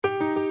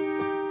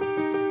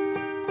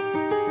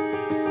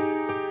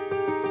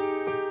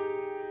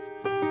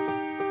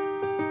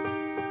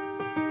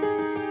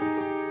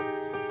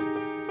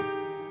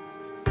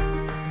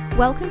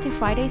Welcome to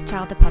Friday's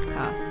Child, the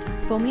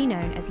podcast, formerly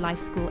known as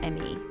Life School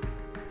ME.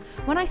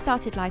 When I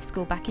started Life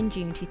School back in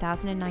June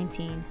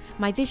 2019,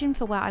 my vision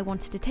for where I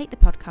wanted to take the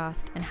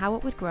podcast and how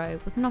it would grow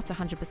was not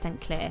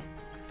 100% clear.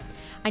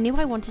 I knew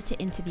I wanted to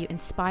interview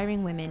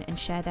inspiring women and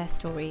share their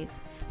stories,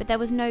 but there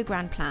was no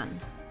grand plan.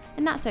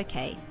 And that's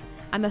okay.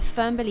 I'm a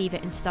firm believer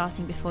in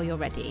starting before you're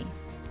ready.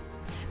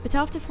 But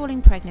after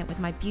falling pregnant with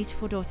my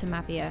beautiful daughter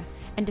Mavia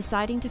and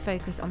deciding to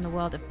focus on the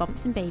world of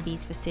bumps and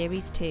babies for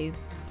Series 2,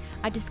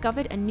 I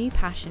discovered a new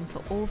passion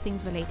for all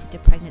things related to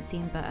pregnancy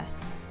and birth.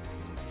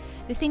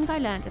 The things I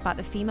learnt about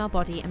the female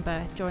body and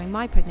birth during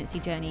my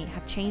pregnancy journey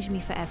have changed me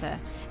forever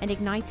and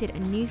ignited a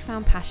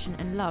newfound passion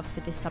and love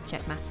for this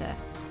subject matter.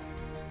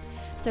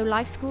 So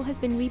Life School has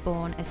been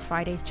reborn as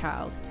Friday's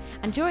Child,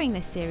 and during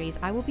this series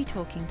I will be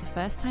talking to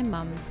first-time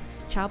mums,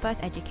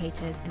 childbirth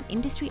educators and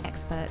industry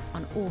experts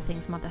on all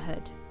things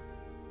motherhood.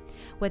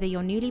 Whether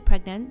you're newly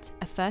pregnant,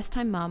 a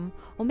first-time mum,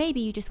 or maybe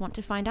you just want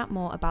to find out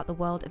more about the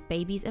world of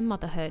babies and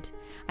motherhood,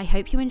 I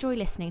hope you enjoy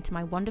listening to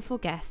my wonderful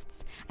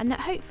guests and that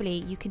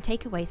hopefully you can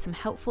take away some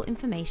helpful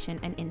information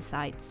and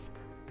insights.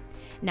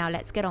 Now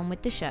let's get on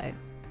with the show.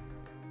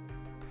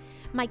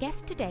 My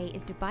guest today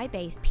is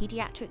Dubai-based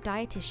paediatric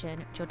dietitian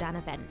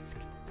Jordana Vensk.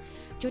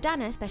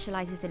 Jordana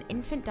specialises in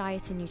infant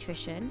diet and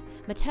nutrition,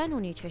 maternal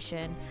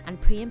nutrition,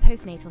 and pre- and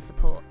postnatal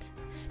support.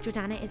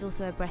 Jordana is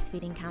also a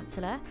breastfeeding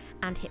counsellor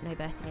and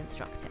hypnobirthing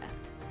instructor.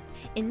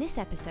 In this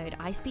episode,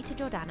 I speak to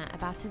Jordana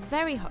about a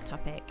very hot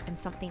topic and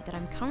something that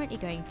I'm currently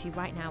going through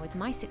right now with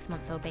my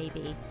 6-month-old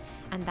baby,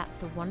 and that's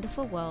the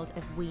wonderful world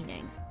of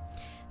weaning.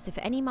 So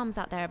for any mums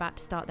out there about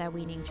to start their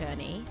weaning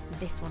journey,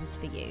 this one's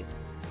for you.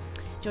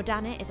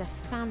 Jordana is a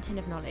fountain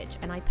of knowledge,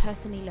 and I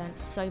personally learned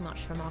so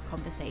much from our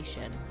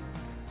conversation.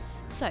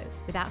 So,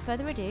 without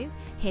further ado,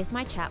 here's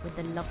my chat with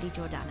the lovely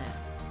Jordana.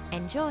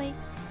 Enjoy!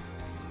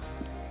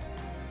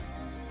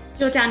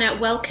 Jordana,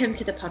 welcome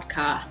to the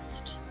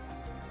podcast.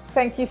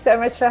 Thank you so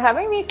much for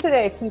having me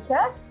today, Peter.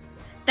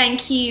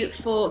 Thank you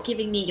for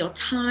giving me your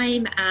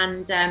time,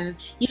 and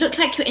you look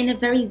like you're in a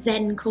very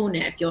zen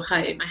corner of your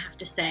home, I have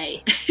to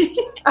say.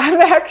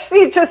 I'm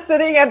actually just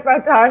sitting at my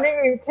dining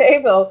room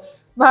table.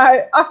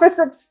 My office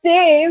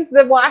upstairs,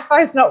 the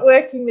Wi-Fi is not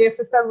working there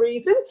for some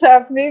reason, so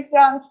I've moved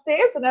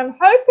downstairs and I'm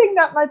hoping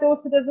that my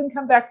daughter doesn't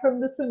come back from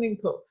the swimming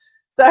pool.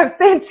 So I've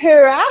sent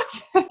her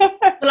out.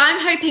 Well, I'm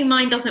hoping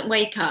mine doesn't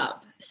wake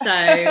up.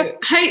 So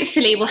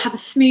hopefully we'll have a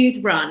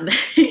smooth run.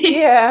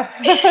 Yeah.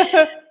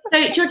 So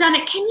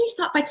Jordana, can you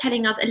start by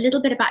telling us a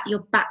little bit about your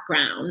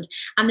background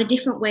and the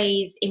different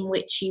ways in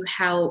which you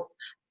help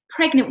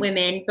pregnant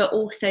women, but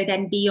also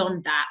then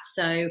beyond that,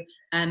 so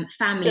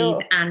families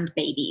Sure. and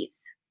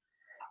babies?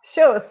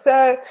 Sure.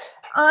 So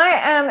I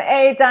am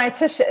a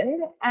dietitian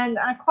and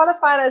I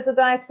qualified as a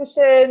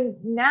dietitian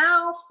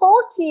now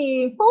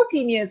 14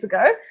 years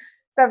ago.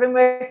 So I've been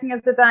working as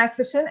a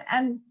dietitian,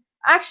 and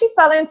I actually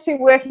fell into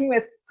working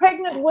with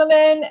pregnant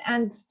women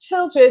and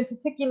children,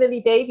 particularly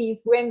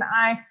babies, when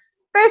I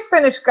first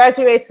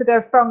graduated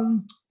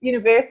from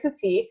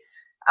university.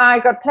 I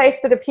got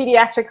placed at a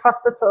pediatric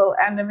hospital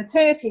and a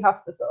maternity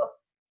hospital.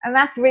 And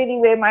that's really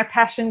where my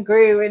passion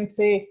grew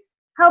into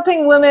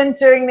helping women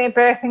during their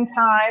birthing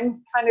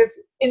time. Kind of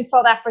in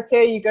South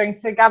Africa, you're going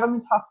to a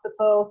government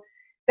hospital.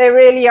 They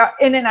really are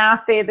in and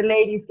out there. The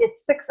ladies get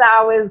 6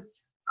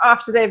 hours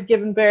after they've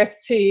given birth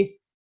to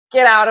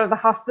get out of the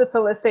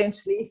hospital,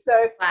 essentially.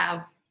 So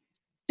Wow.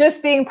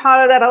 Just being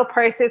part of that whole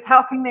process,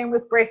 helping them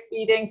with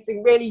breastfeeding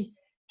to really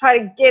try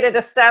to get it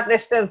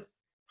established as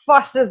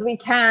fast as we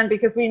can,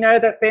 because we know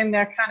that then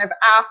they're kind of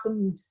out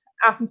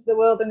into the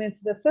world and into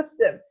the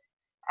system.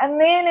 And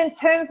then in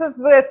terms of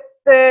with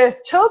the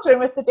children,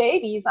 with the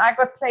babies, I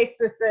got placed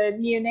with the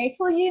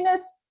neonatal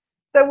unit.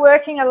 So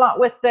working a lot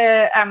with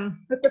the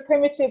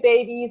premature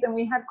babies, and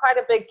we had quite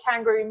a big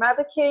kangaroo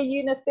mother care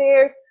unit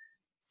there.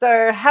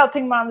 So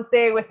helping moms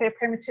there with their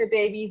premature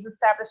babies,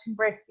 establishing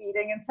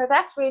breastfeeding. And so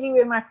that's really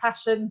where my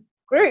passion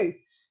grew.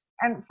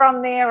 And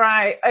from there,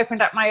 I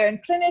opened up my own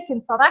clinic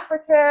in South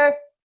Africa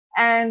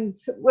and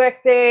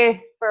worked there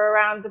for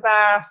around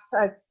about,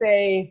 I'd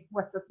say,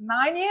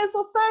 9 years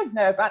or so?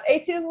 No, about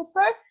 8 years or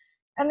so.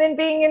 And then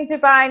being in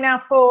Dubai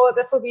now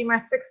this will be my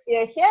 6th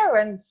year here.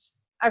 And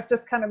I've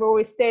just kind of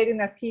always stayed in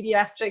that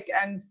pediatric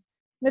and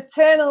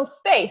maternal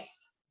space.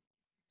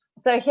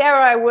 So here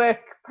I work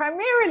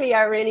primarily,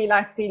 I really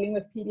like dealing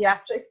with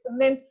pediatrics,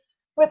 and then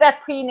with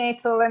that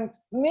prenatal and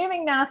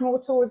moving now more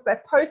towards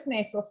that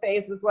postnatal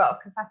phase as well,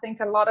 because I think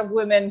a lot of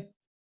women,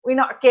 we're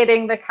not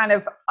getting the kind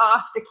of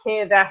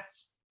aftercare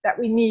that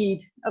we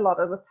need a lot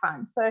of the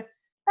time. So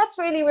that's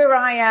really where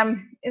I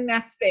am in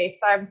that space.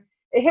 I'm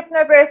a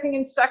hypnobirthing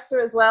instructor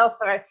as well,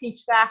 so I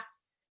teach that.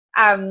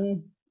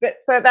 But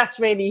so that's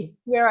really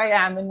where I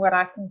am and what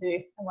I can do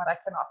and what I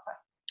can offer.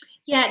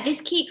 Yeah, this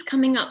keeps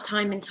coming up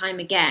time and time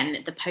again,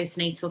 the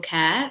postnatal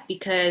care,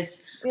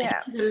 because I think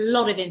there's a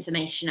lot of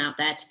information out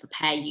there to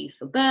prepare you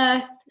for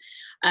birth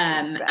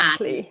and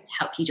to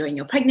help you during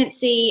your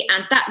pregnancy.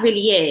 And that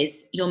really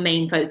is your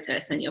main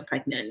focus when you're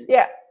pregnant.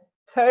 Yeah,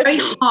 Totally.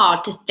 Very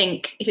hard to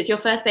think, if it's your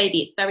first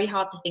baby, it's very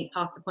hard to think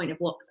past the point of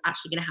what's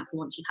actually going to happen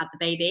once you've had the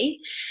baby.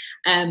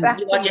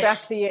 You are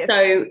just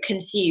so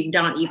consumed,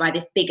 aren't you, by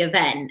this big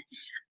event.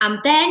 And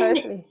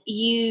then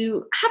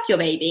you have your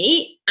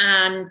baby,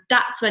 and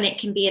that's when it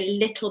can be a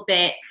little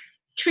bit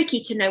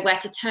tricky to know where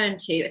to turn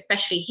to,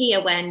 especially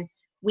here when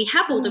we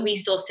have all the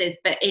resources,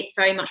 but it's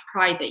very much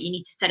private. You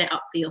need to set it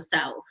up for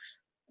yourself.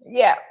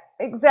 Yeah,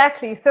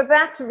 exactly. So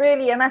that's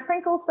really, and I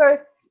think also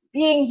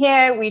being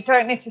here, we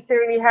don't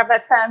necessarily have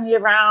that family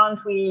around.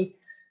 We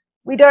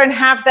don't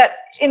have that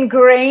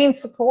ingrained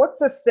support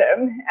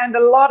system, and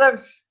a lot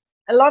of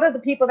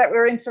the people that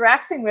we're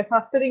interacting with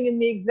are sitting in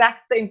the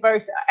exact same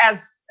boat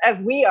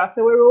as we are.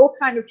 So we're all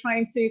kind of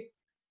trying to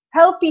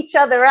help each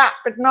other out,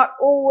 but not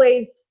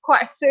always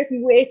quite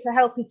certain where to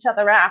help each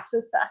other out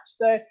as such.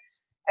 So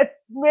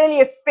it's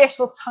really a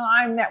special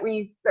time that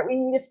we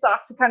need to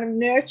start to kind of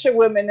nurture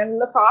women and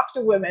look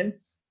after women.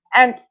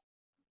 And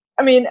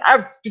I mean,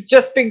 I've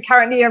just been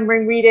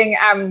reading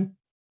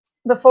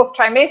the fourth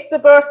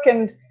trimester book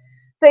and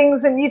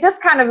things, and you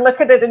just kind of look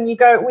at it and you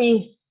go,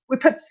 we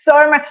put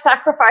so much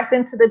sacrifice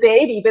into the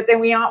baby, but then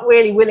we aren't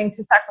really willing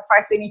to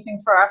sacrifice anything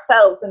for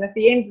ourselves. And at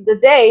the end of the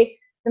day,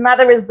 the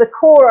mother is the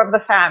core of the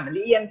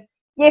family, and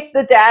yes,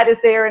 the dad is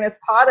there and is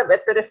part of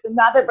it, but if the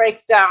mother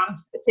breaks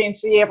down,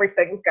 essentially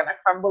everything's going to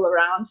crumble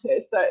around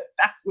her. So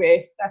that's where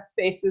that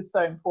space is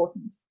so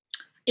important.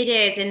 It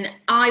is, and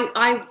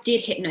I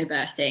did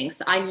hypnobirthing,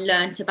 so I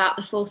learnt about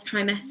the fourth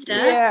trimester.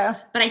 Yeah.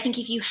 But I think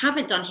if you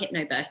haven't done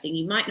hypnobirthing,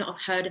 you might not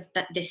have heard of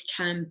this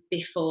term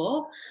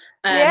before.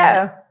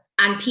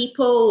 And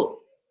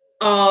people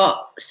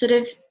are sort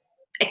of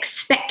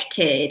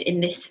expected in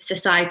this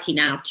society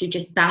now to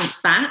just bounce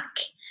back.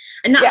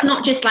 And that's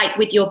not just like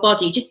with your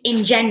body, just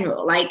in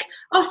general, like,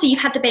 oh, so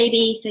you've had the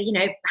baby, so, you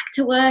know, back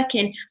to work.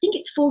 And I think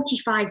it's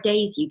 45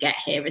 days you get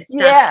here as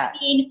staff. Yeah. I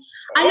mean,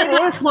 I look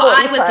back to what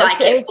I was like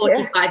at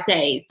 45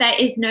 days. There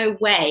is no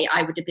way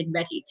I would have been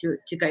ready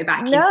to go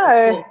back into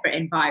a corporate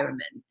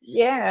environment.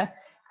 Yeah.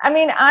 I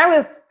mean, I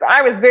was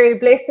very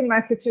blessed in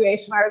my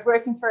situation. I was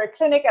working for a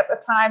clinic at the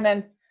time,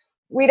 and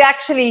we'd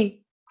actually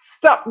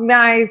stopped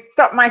my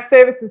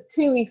services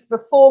 2 weeks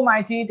before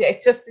my due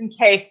date, just in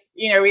case,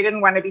 you know, we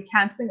didn't want to be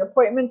cancelling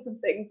appointments and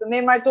things. And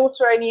then my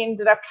daughter only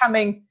ended up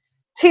coming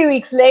 2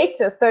 weeks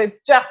later, so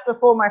just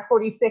before my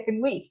 42nd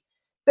week.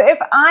 So if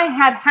I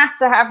had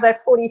to have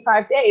that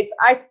 45 days,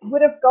 I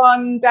would have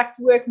gone back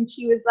to work when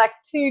she was like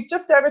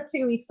just over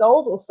 2 weeks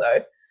old or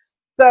so.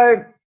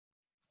 So,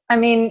 I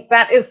mean,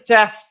 that is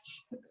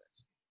just,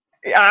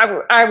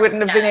 I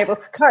wouldn't have been able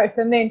to cope.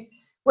 And then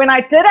when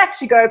I did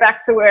actually go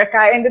back to work,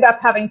 I ended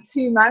up having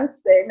 2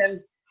 months then.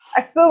 And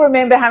I still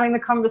remember having the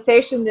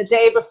conversation the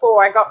day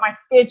before I got my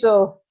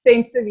schedule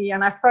sent to me,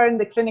 and I phoned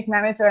the clinic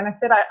manager and I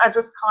said, I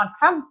just can't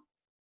come.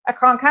 I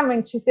can't come.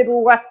 And she said,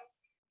 well,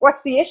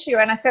 what's the issue?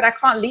 And I said, I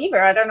can't leave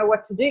her. I don't know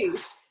what to do.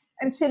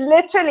 And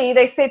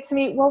they said to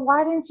me, well,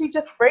 why don't you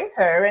just bring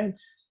her and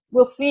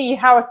we'll see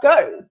how it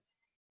goes.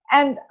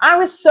 And I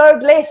was so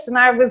blessed, and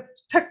I was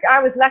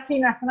lucky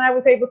enough, and I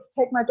was able to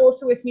take my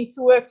daughter with me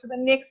to work for the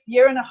next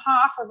year and a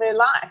half of her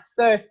life.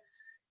 So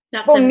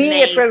for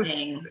me, it was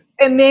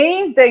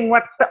amazing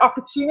what the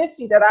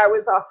opportunity that I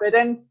was offered.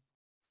 And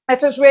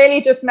it was really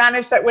just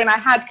managed that when I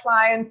had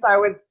clients,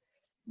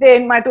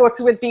 then my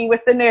daughter would be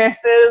with the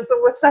nurses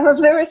or with some of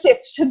the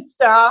reception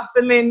staff.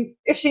 And then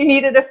if she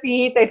needed a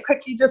feed, they'd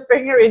quickly just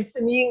bring her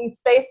into me and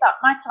space up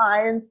my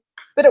clients.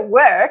 But it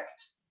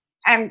worked.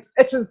 And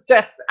it was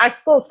just, I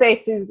still say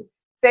to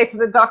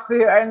the doctor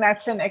who owned that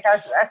clinic,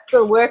 I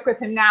still work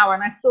with him now,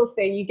 and I still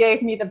say, you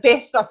gave me the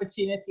best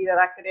opportunity that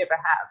I could ever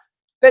have.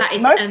 But that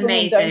is most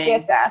amazing. Women don't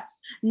get that.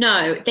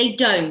 No, they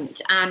don't.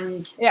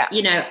 And,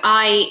 you know,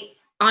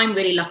 I'm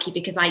really lucky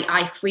because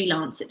I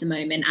freelance at the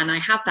moment, and I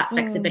have that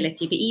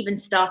flexibility. But even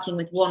starting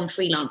with one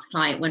freelance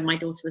client when my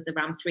daughter was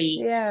around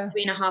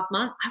 3.5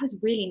 months, I was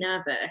really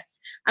nervous.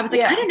 I was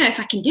like, I don't know if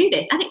I can do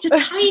this. And it's a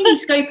tiny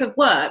scope of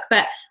work,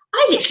 but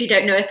I literally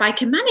don't know if I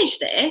can manage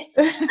this.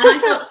 And I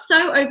felt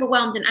so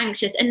overwhelmed and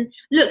anxious. And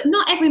look,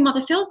 not every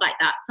mother feels like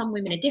that. Some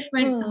women are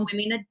different. Some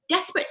women are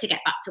desperate to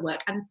get back to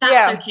work, and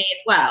that's okay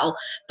as well.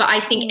 But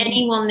I think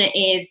anyone that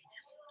is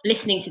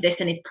listening to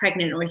this and is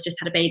pregnant or has just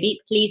had a baby,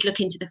 please look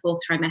into the fourth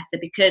trimester,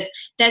 because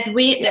there's a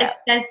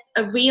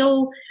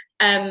real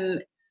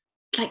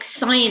like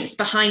science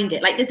behind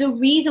it. Like there's a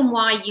reason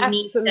why you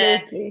need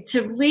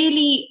to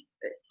really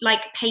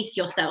like pace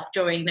yourself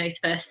during those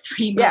first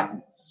 3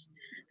 months.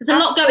 There's a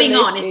lot going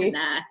on, isn't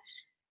there?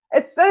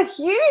 It's a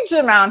huge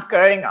amount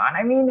going on.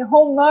 I mean,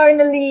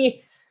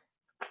 hormonally,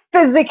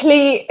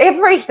 physically,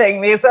 everything.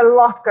 There's a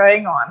lot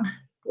going on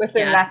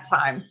within that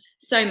time.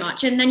 So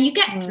much. And then you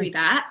get through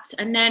that.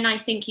 And then I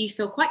think you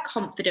feel quite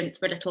confident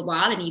for a little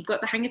while, and you've got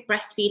the hang of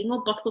breastfeeding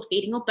or bottle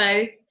feeding or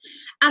both.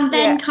 And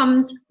then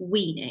comes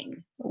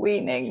weaning.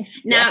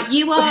 Now,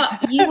 you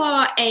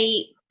are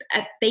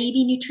a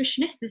baby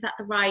nutritionist, is that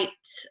the right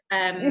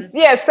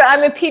yes, so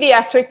I'm a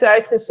pediatric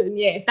dietitian.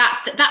 Yes,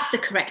 that's the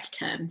correct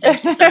term.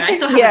 Thank you. Sorry, I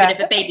still have a bit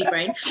of a baby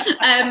brain.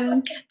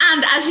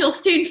 And as you'll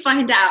soon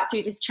find out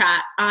through this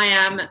chat, I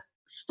am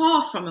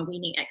far from a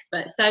weaning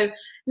expert. So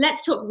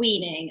let's talk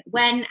weaning.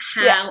 When,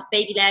 how,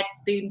 baby-led,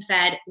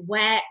 spoon-fed,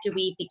 where do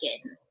we begin?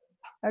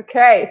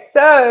 Okay,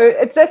 so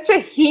it's such a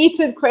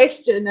heated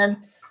question, and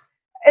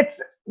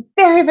it's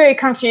very, very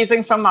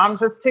confusing for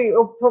moms as to,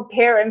 or for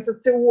parents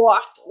as to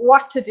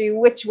what to do,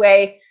 which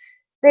way.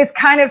 There's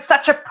kind of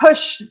such a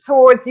push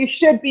towards you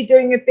should be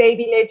doing it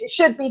baby-led, you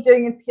should be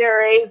doing it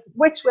purees,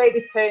 which way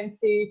to turn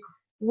to,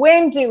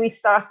 when do we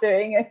start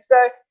doing it? So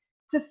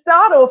to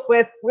start off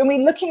with, when we're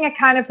looking at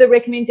kind of the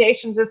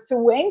recommendations as to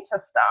when to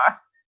start,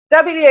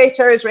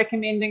 WHO is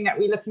recommending that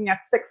we're looking at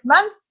 6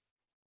 months.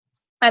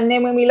 And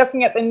then when we're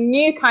looking at the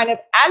new kind of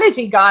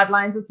allergy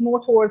guidelines, it's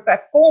more towards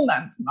that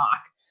 4-month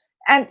mark.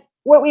 And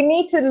what we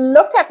need to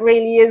look at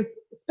really is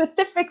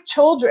specific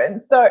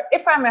children. So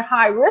if I'm a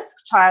high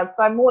risk child,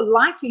 so I'm more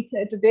likely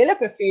to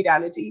develop a food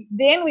allergy,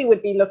 then we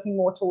would be looking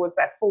more towards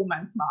that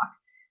 4-month mark.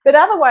 But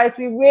otherwise,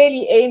 we're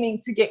really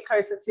aiming to get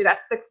closer to that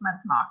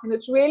 6-month mark. And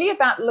it's really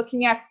about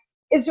looking at,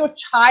 is your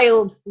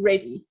child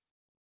ready?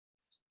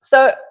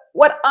 So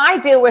what I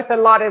deal with a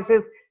lot is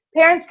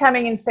parents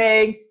coming and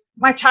saying,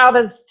 my child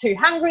is too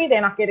hungry,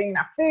 they're not getting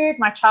enough food,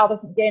 my child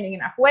isn't gaining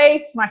enough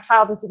weight, my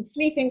child isn't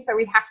sleeping, so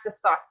we have to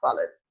start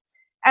solids.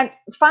 And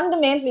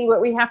fundamentally,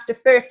 what we have to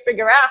first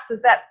figure out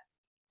is that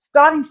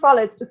starting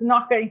solids is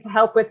not going to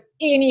help with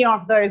any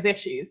of those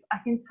issues. I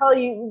can tell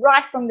you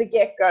right from the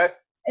get-go,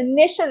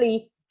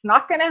 initially, it's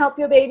not going to help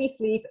your baby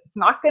sleep, it's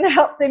not going to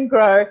help them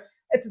grow,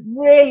 it's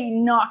really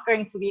not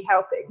going to be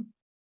helping.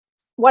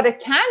 What it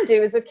can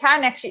do is it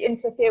can actually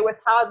interfere with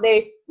how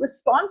they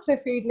respond to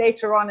food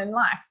later on in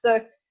life.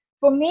 So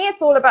for me,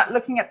 it's all about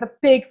looking at the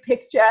big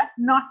picture,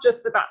 not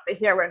just about the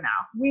here and now.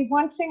 We're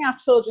wanting our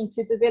children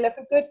to develop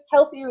a good,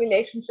 healthy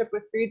relationship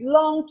with food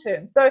long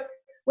term. So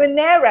when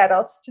they're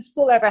adults, to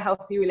still have a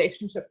healthy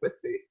relationship with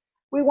food.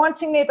 We're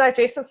wanting their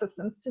digestive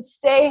systems to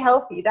stay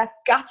healthy, that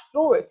gut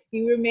flora to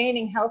be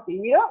remaining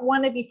healthy. We don't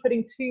want to be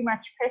putting too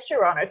much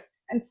pressure on it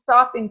and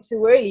start them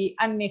too early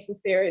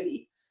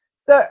unnecessarily.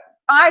 So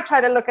I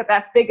try to look at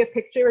that bigger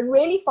picture and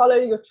really follow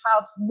your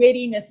child's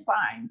readiness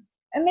signs.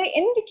 And they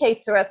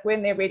indicate to us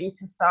when they're ready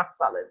to start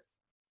solids.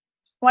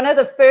 One of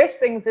the first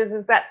things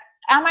is that,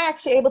 am I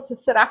actually able to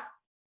sit up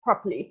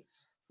properly?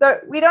 So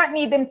we don't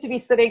need them to be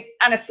sitting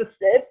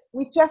unassisted.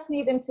 We just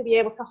need them to be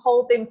able to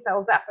hold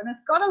themselves up. And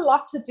it's got a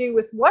lot to do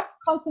with what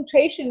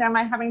concentration am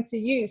I having to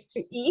use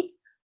to eat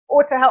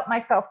or to help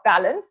myself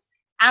balance?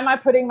 Am I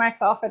putting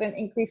myself at an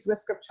increased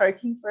risk of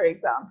choking, for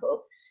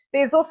example?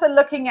 There's also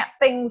looking at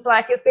things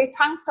like, is their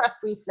tongue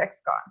thrust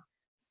reflex gone?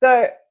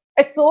 So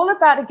it's all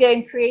about,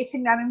 again,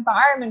 creating that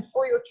environment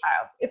for your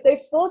child. If they've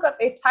still got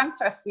their tongue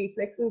thrust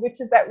reflexes,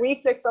 which is that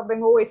reflex of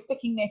them always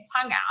sticking their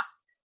tongue out,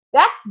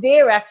 that's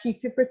there actually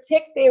to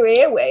protect their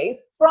airways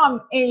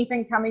from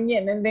anything coming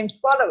in and them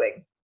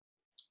swallowing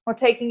or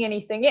taking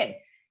anything in.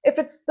 If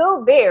it's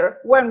still there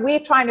when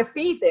we're trying to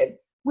feed them,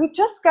 we're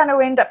just going to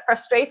end up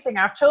frustrating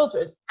our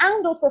children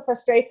and also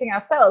frustrating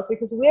ourselves,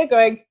 because we're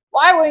going,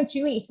 why won't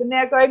you eat? And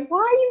they're going, why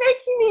are you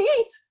making me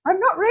eat? I'm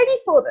not ready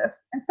for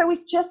this. And so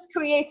we just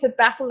create a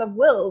battle of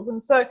wills.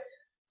 And so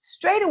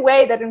straight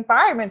away, that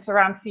environment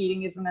around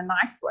feeding isn't a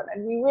nice one.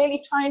 And we're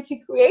really trying to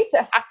create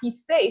a happy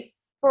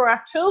space for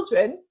our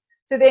children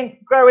to then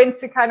grow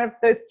into kind of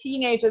those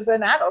teenagers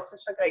and adults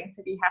which are going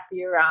to be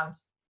happy around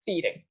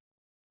feeding.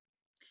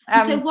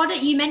 So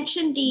you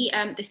mentioned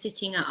the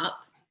sitting up.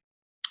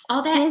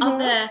 Are there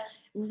other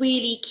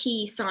really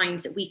key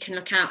signs that we can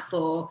look out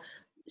for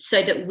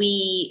so that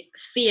we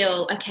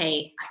feel,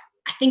 okay,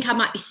 I think I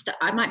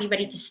might be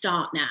ready to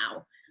start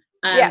now?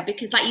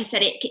 Because like you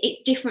said,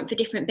 it's different for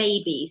different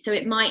babies. So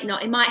it might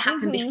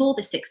happen before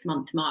the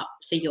 6-month mark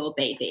for your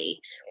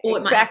baby, or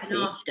it might happen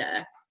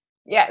after.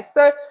 Yeah,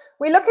 so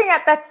we're looking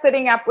at that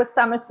sitting up with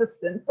some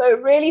assistance. So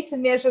really to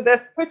measure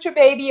this, put your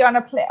baby on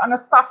a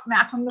soft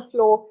mat on the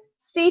floor,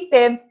 seat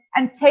them,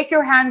 and take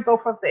your hands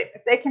off of them.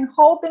 If they can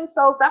hold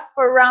themselves up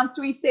for around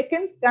 3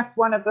 seconds, that's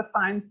one of the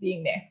signs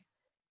being met.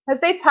 Has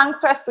their tongue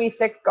thrust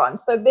reflex gone?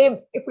 So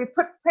if we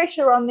put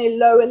pressure on their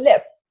lower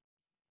lip,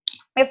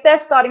 if they're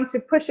starting to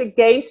push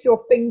against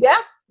your finger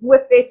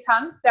with their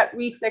tongue, that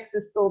reflex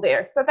is still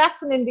there. So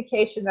that's an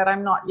indication that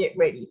I'm not yet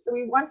ready. So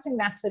we're wanting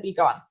that to be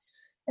gone.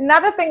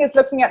 Another thing is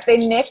looking at their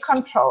neck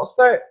control.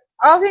 So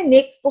are their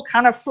necks still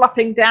kind of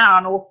flopping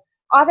down, or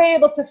are they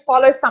able to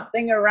follow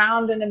something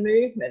around in a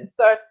movement?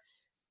 So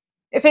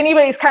if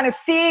anybody's kind of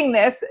seeing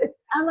this,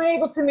 am I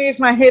able to move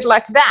my head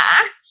like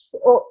that,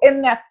 or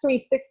in that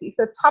 360?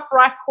 So top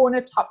right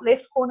corner, top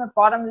left corner,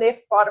 bottom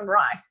left, bottom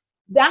right.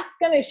 That's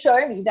going to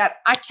show me that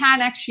I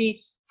can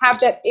actually have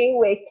that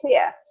airway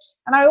clear.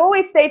 And I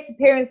always say to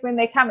parents when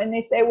they come and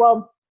they say,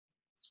 well,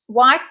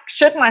 why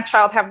should my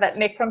child have that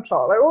neck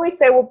control? I always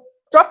say, well,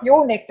 drop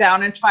your neck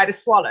down and try to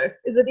swallow.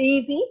 Is it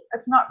easy?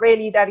 It's not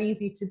really that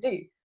easy to do.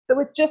 So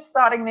we're just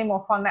starting them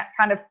off on that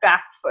kind of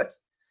back foot.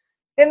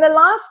 Then the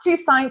last two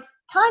signs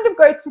kind of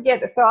go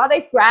together. So are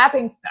they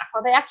grabbing stuff?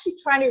 Are they actually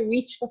trying to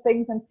reach for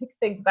things and pick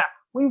things up?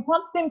 We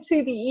want them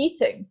to be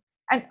eating,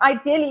 and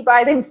ideally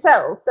by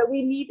themselves. So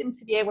we need them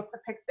to be able to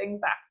pick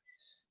things up.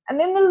 And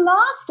then the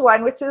last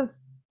one, which is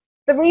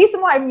the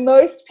reason why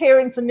most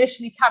parents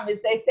initially come is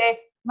they say,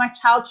 my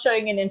child's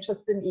showing an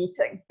interest in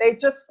eating. They're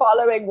just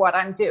following what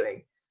I'm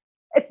doing.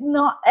 It's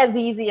not as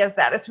easy as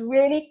that. It's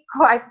really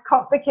quite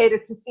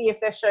complicated to see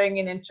if they're showing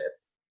an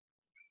interest,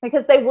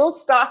 because they will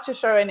start to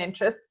show an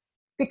interest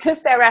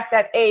because they're at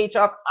that age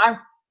of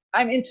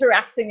I'm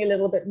interacting a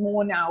little bit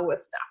more now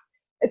with stuff.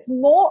 It's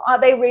more,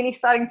 are they really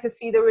starting to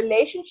see the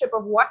relationship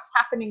of what's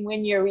happening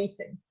when you're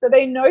eating? So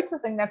they're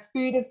noticing that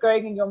food is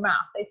going in your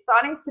mouth. They're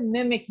starting to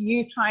mimic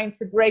you trying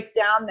to break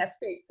down that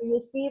food. So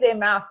you'll see their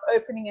mouth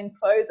opening and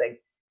closing.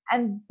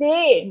 And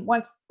then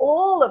once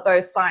all of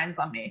those signs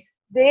are met,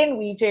 then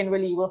we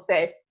generally will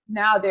say,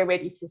 now they're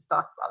ready to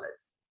start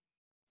solids.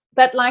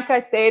 But like I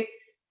said,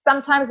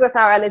 sometimes with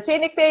our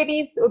allergenic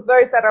babies, or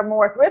those that are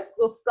more at risk,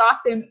 we'll start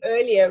them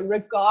earlier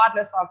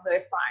regardless of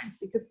those signs,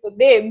 because for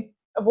them,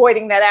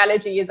 avoiding that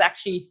allergy is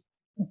actually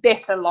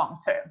better long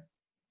term.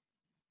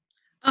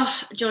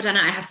 Oh,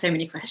 Jordana, I have so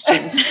many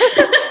questions.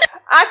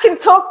 I can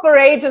talk for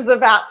ages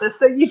about this,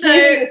 so you do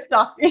need to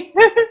stop me.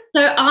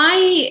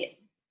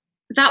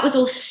 That was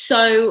all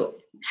so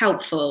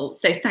helpful.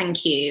 So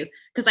thank you,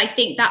 because I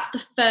think that's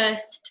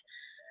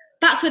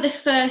where the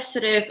first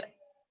sort of,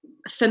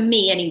 for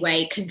me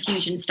anyway,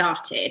 confusion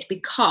started,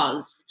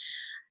 because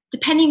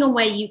depending on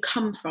where you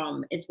come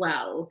from as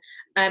well,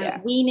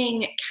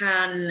 weaning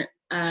can,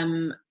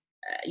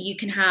 you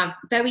can have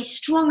very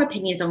strong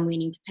opinions on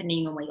weaning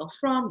depending on where you're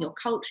from, your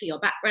culture, your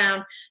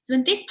background. So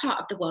in this part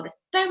of the world, it's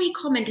very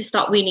common to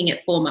start weaning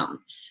at 4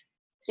 months.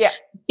 Yeah.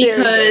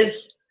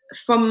 Because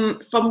from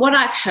what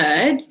I've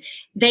heard,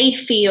 they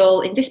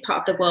feel in this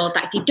part of the world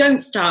that if you don't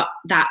start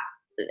that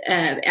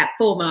at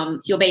 4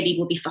 months, your baby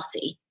will be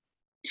fussy.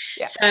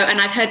 Yeah. So,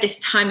 and I've heard this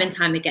time and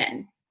time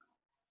again.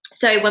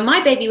 So when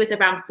my baby was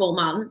around 4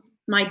 months,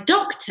 my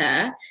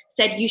doctor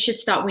said, you should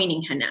start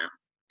weaning her now.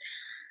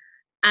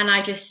 And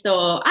I just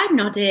thought, I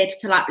nodded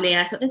politely,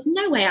 and I thought, there's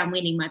no way I'm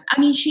weaning I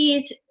mean, she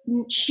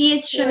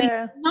is showing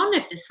none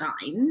of the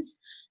signs.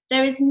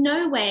 There is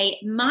no way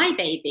my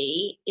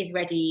baby is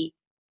ready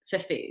for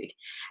food.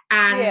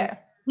 And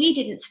we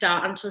didn't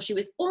start until she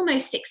was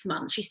almost 6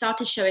 months. She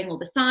started showing all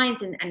the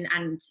signs, and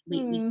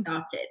we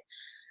started.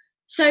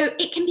 So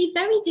it can be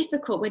very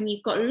difficult when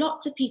you've got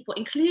lots of people,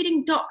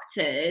 including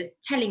doctors,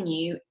 telling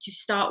you to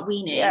start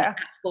weaning at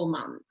 4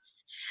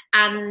 months.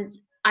 And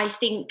I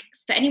think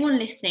for anyone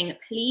listening,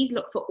 please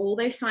look for all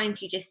those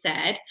signs you just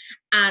said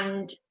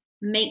and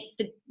make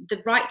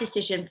the right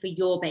decision for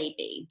your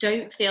baby.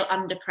 Don't feel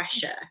under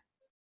pressure.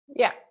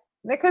 Yeah,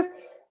 because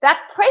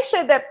that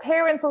pressure that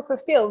parents also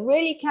feel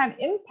really can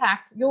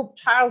impact your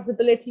child's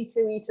ability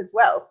to eat as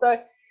well.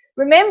 So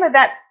remember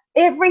that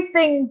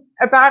everything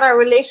about our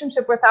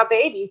relationship with our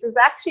babies is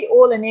actually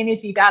all an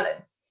energy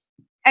balance.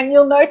 And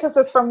you'll notice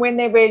this from when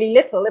they're really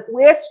little. If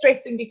we're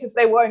stressing because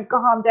they won't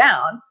calm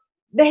down,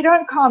 they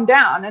don't calm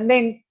down. And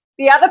then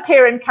the other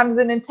parent comes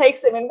in and takes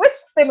them and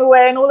whisks them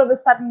away, and all of a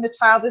sudden the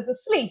child is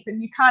asleep,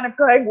 and you kind of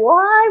going,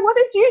 why? What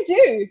did you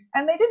do?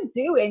 And they didn't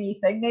do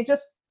anything.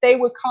 They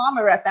were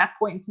calmer at that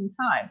point in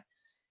time.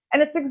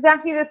 And it's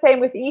exactly the same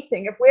with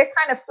eating. If we're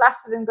kind of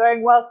flustered and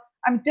going, well,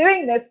 I'm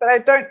doing this, but I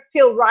don't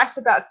feel right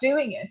about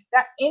doing it,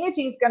 that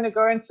energy is going to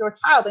go into your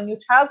child, and your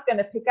child's going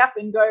to pick up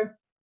and go,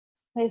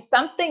 there's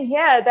something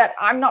here that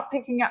I'm not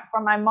picking up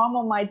from my mom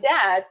or my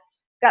dad,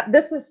 that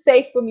this is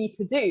safe for me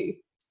to do.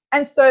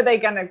 And so they're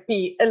going to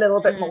be a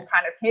little bit more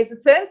kind of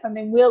hesitant, and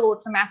then we'll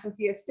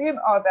automatically assume,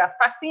 oh, they're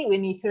fussy, we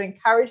need to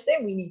encourage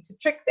them, we need to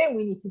trick them,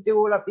 we need to do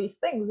all of these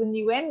things. And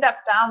you end up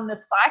down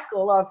this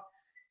cycle of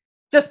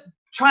just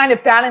trying to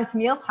balance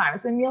meal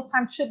times, when meal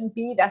time shouldn't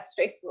be that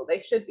stressful. They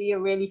should be a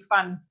really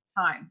fun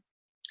time.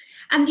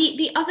 And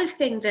the other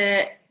thing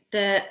that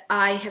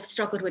I have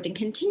struggled with and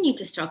continue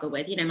to struggle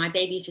with, my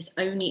baby is just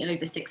only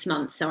over 6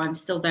 months, so I'm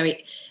still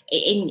very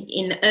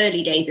in the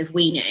early days of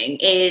weaning,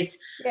 is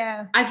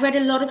I've read a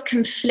lot of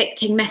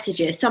conflicting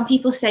messages. Some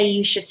people say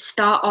you should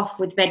start off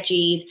with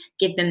veggies,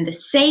 give them the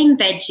same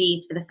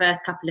veggies for the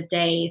first couple of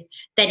days,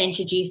 then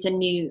introduce a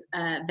new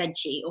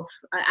veggie,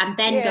 and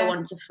then go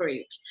on to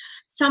fruit.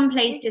 Some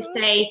places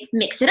say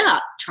mix it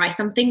up, try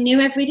something new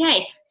every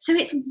day. So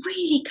it's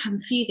really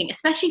confusing,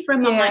 especially for a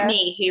mom like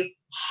me who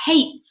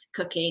hates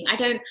cooking.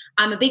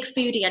 I'm a big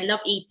foodie. I love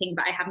eating,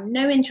 but I have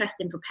no interest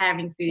in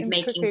preparing food,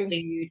 making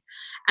food.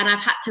 And I've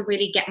had to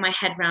really get my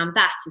head around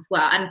that as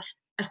well. And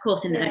of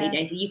course, in the early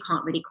days, you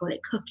can't really call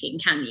it cooking,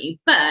 can you?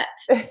 But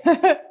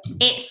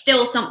it's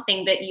still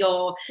something that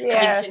you're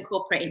having to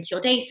incorporate into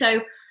your day.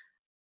 So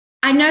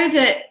I know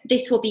that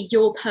this will be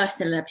your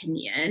personal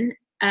opinion,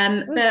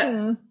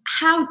 but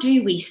how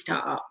do we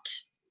start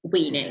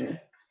weaning?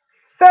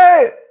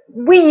 So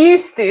we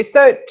used to.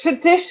 So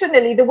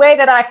traditionally, the way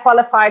that I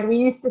qualified, we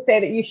used to say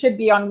that you should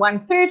be on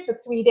one food for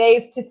 3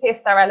 days to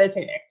test our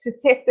allergenic, to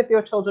test if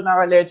your children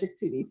are allergic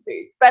to these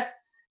foods. But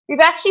we've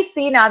actually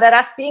seen now that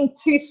us being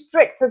too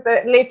strict has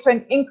led to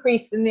an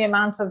increase in the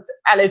amount of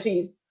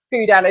allergies,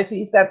 food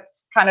allergies,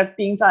 that's kind of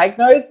being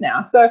diagnosed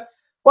now. So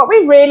what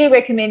we really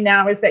recommend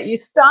now is that you're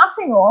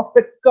starting off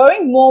with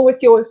going more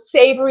with your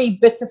savory,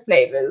 bitter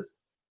flavors.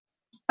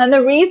 And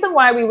the reason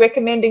why we're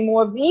recommending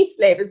more of these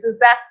flavors is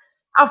that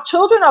our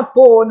children are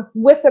born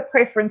with a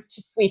preference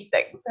to sweet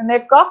things. And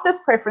they've got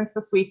this preference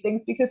for sweet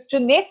things because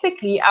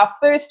genetically our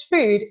first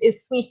food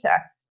is sweeter.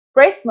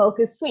 Breast milk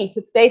is sweet.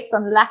 It's based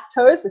on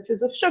lactose, which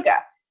is a sugar.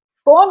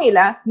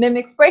 Formula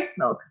mimics breast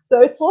milk,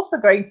 so it's also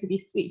going to be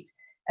sweet.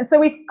 And so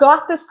we've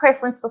got this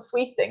preference for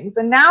sweet things.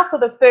 And now for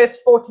the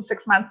first 4 to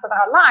 6 months of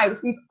our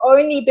lives, we've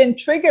only been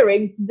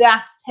triggering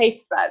that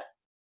taste bud.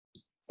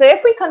 So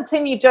if we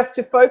continue just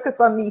to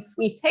focus on these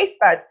sweet taste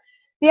buds,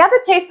 the other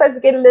taste buds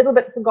get a little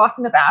bit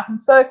forgotten about.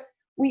 And so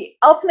we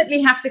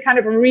ultimately have to kind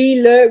of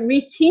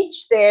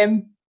reteach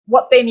them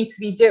what they need to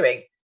be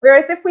doing.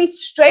 Whereas if we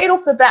straight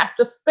off the bat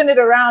just spin it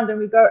around and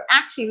we go,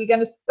 actually, we're going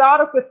to start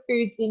off with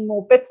foods being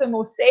more bitter,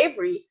 more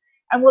savory,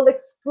 and we'll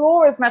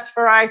explore as much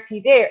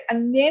variety there.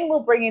 And then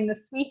we'll bring in the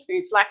sweet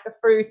foods like the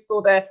fruits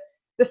or the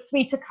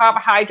sweeter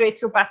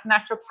carbohydrates, your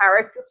butternut, your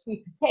carrots, your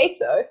sweet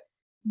potato.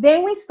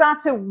 Then we start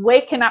to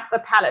waken up the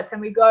palate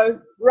and we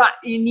go, right,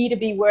 you need to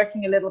be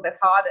working a little bit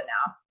harder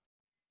now.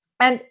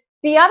 And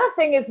the other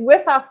thing is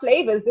with our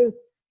flavors is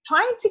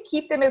trying to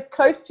keep them as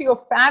close to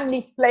your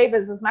family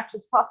flavors as much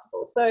as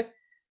possible. So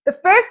the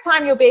first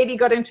time your baby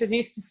got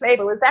introduced to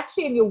flavor was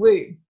actually in your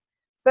womb.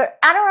 So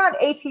at around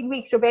 18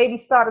 weeks, your baby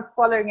started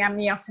swallowing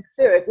amniotic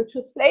fluid, which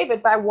was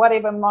flavored by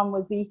whatever mom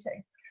was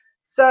eating.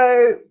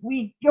 So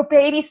your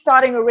baby's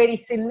starting already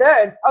to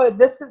learn, oh,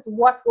 this is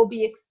what will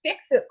be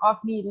expected of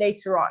me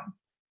later on.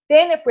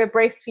 Then if we're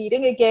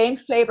breastfeeding, again,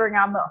 flavoring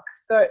our milk.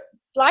 So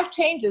slight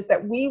changes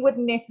that we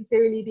wouldn't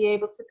necessarily be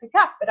able to pick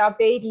up, but our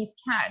babies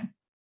can.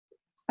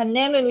 And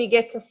then when we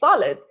get to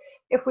solids,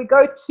 if we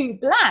go too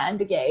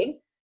bland again,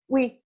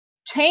 we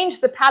change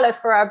the palate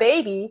for our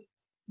baby,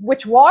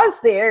 which was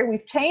there,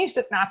 we've changed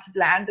it now to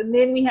bland, and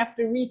then we have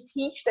to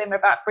reteach them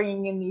about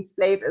bringing in these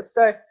flavors.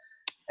 So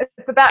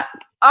it's about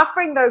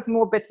offering those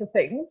more bitter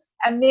things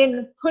and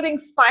then putting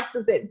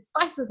spices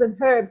and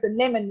herbs and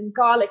lemon and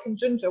garlic and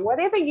ginger,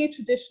 whatever you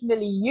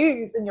traditionally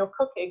use in your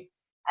cooking.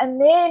 And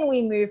then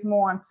we move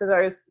more onto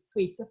those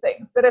sweeter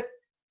things. But it's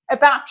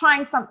about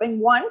trying something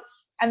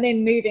once and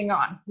then moving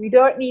on. We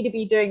don't need to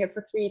be doing it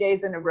for 3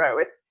 days in a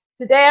row.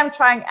 Today I'm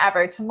trying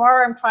avo,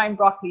 tomorrow I'm trying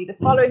broccoli, the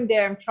following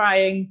day I'm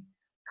trying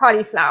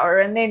cauliflower,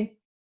 and then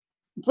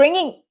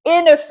bringing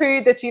in a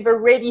food that you've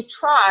already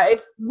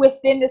tried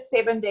within a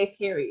 7-day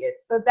period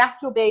so that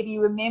your baby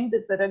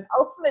remembers it. And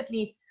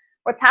ultimately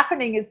what's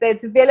happening is they're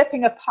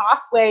developing a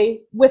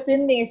pathway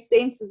within their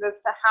senses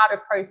as to how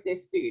to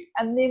process food.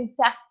 And then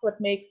that's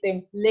what makes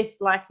them less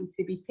likely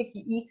to be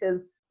picky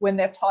eaters when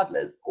they're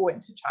toddlers or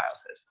into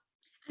childhood.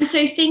 And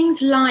so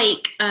things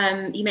like,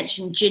 you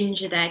mentioned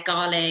ginger there,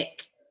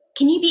 garlic,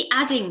 can you be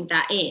adding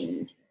that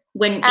in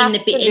when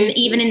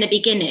even in the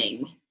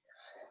beginning?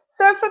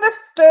 So for the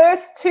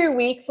first 2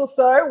 weeks or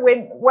so,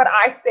 what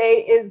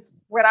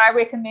I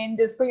recommend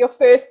is for your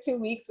first 2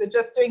 weeks, we're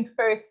just doing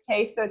first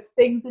taste. So it's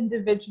things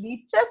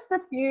individually, just a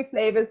few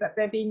flavors that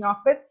they're being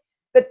offered.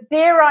 But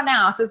there on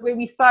out is where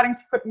we're starting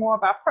to put more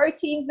of our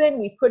proteins in,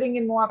 we're putting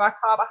in more of our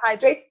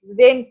carbohydrates,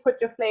 then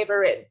put your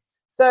flavor in.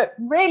 So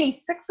really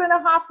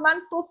 6.5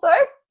 months or so,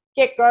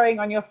 get going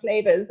on your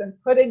flavors and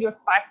put in your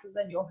spices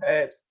and your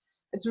herbs.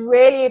 It's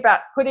really about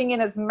putting in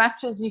as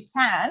much as you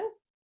can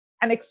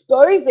and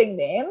exposing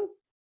them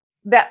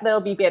that they'll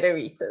be better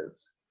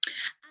eaters.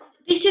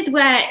 This is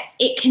where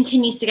it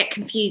continues to get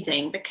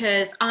confusing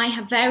because I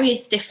have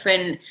various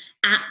different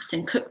apps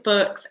and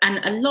cookbooks, and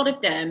a lot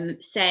of them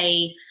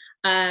say,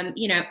 add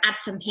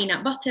some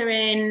peanut butter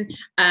in,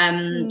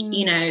 and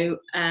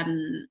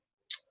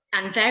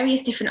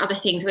various different other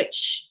things,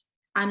 which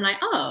I'm like,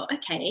 oh,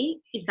 okay,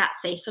 is that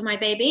safe for my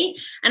baby?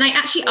 And I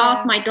actually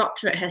asked my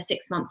doctor at her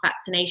 6-month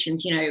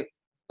vaccinations,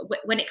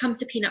 when it comes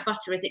to peanut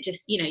butter, is it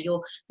just,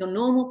 your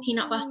normal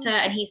peanut butter?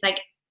 And he's like,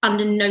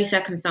 under no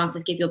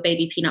circumstances give your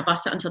baby peanut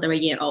butter until they're a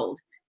year old.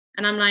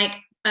 And I'm like,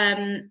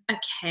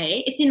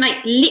 okay. It's in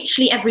like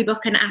literally every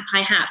book and app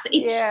I have. So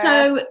it's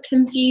so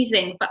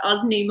confusing for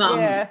us new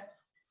mums. Yeah.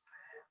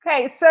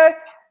 Okay, so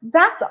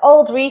that's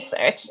old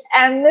research.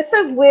 And this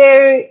is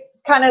where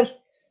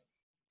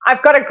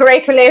I've got a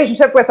great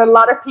relationship with a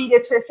lot of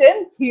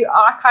pediatricians who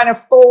are kind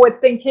of forward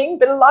thinking,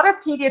 but a lot of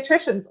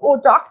pediatricians or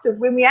doctors,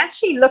 when we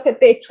actually look at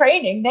their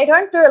training, they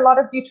don't do a lot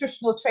of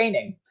nutritional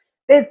training.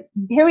 They're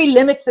very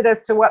limited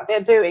as to what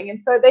they're doing.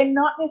 And so they're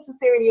not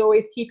necessarily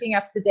always keeping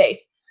up to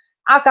date.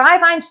 Our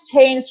guidelines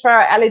changed for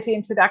our allergy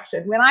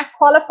introduction. When I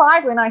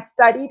qualified, when I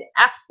studied,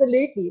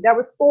 absolutely. That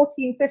was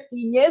 14,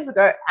 15 years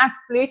ago.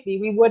 Absolutely.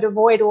 We would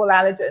avoid all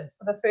allergens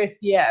for the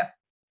first year.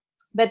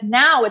 But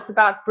now it's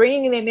about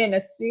bringing them in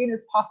as soon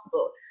as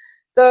possible.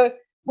 So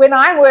when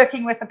I'm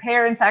working with a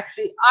parent,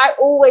 actually, I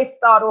always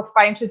start off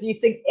by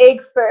introducing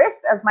egg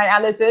first as my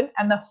allergen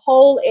and the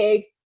whole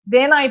egg.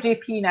 Then I do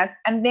peanuts,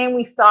 and then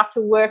we start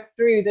to work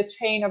through the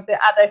chain of the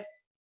other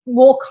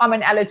more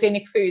common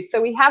allergenic foods. So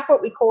we have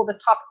what we call the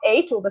top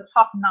 8 or the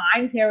top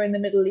 9 here in the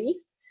Middle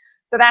East.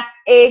 So that's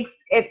eggs.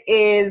 It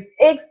is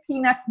eggs,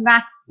 peanuts,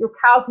 nuts, your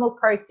cow's milk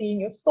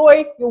protein, your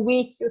soy, your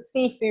wheat, your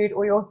seafood,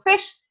 or your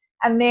fish.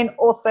 And then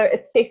also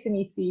it's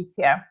sesame seeds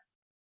here.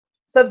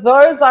 So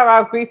those are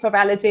our group of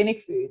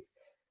allergenic foods.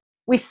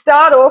 We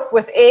start off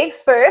with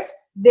eggs first,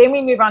 then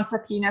we move on to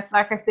peanuts,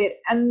 like I said,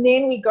 and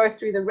then we go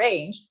through the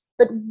range.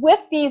 But with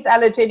these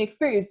allergenic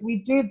foods, we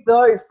do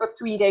those for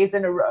 3 days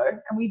in a row,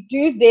 and we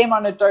do them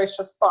on a dose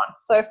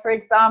response. So for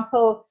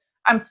example,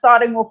 I'm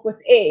starting off with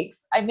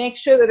eggs. I make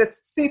sure that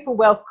it's super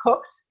well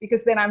cooked,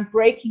 because then I'm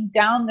breaking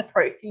down the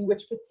protein,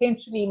 which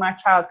potentially my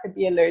child could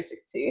be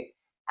allergic to.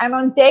 And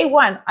on day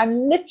one, I'm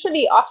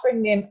literally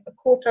offering them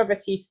 1/4 of a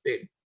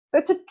teaspoon. So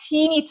it's a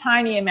teeny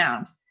tiny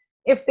amount.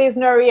 If there's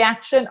no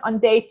reaction on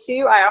day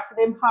 2, I offer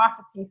them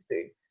 1/2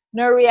 teaspoon.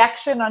 No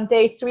reaction on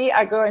day 3,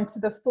 I go into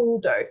the full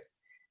dose.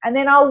 And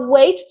then I'll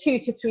wait 2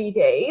 to 3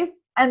 days,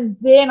 and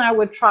then I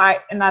would try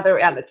another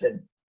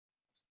allergen.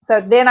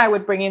 So then I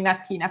would bring in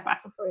that peanut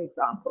butter, for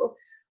example.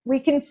 We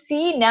can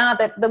see now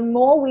that the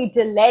more we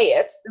delay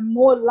it, the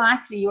more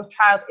likely your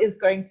child is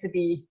going to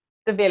be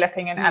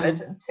developing an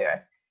allergen to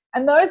it.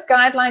 And those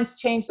guidelines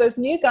changed, those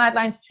new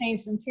guidelines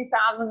changed in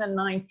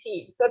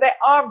 2019. So they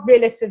are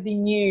relatively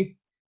new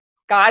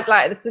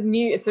guidelines.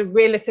 It's a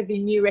relatively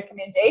new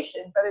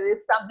recommendation, but it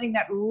is something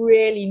that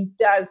really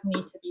does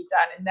need to be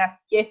done, and that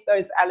get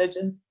those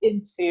allergens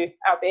into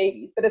our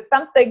babies. But it's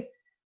something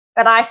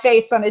that I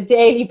face on a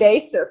daily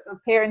basis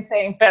of parents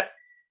saying, but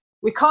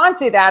we can't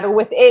do that, or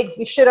with eggs,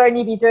 we should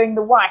only be doing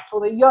the white or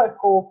the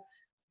yolk, or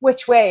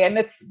which way.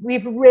 And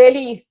we've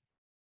really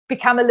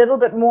become a little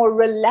bit more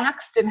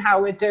relaxed in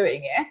how we're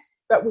doing it,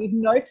 but we've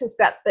noticed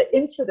that the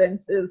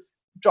incidence is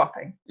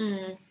dropping.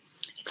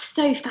 It's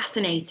so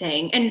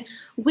fascinating. And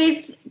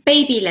with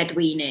baby-led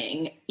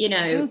weaning, you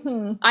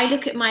know, I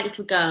look at my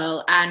little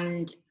girl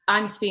and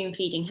I'm spoon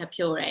feeding her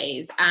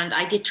purees, and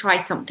I did try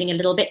something a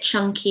little bit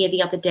chunkier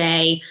the other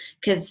day,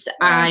 because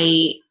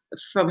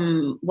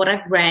from what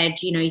I've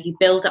read, you know, you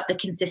build up the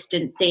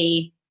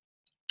consistency,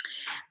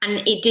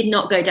 and it did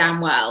not go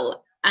down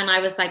well. And I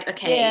was like,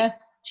 okay,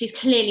 she's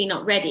clearly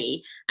not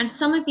ready. And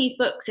some of these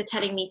books are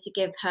telling me to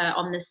give her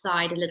on the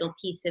side a little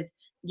piece of,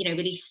 you know,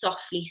 really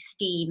softly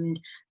steamed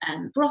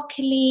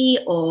broccoli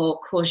or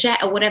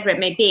courgette or whatever it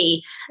may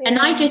be. And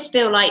I just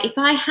feel like if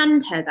I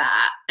hand her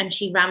that and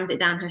she rams it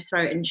down her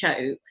throat and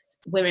chokes,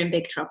 we're in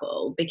big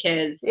trouble,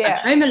 because I'm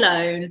home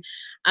alone.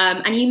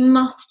 And you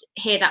must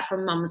hear that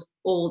from mums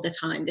all the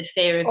time, the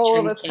fear of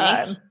choking.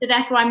 So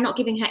therefore, I'm not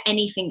giving her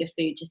any finger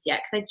food just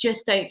yet, because I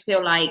just don't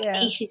feel like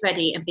A, she's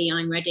ready, and B,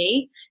 I'm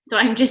ready. So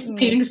I'm just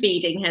spoon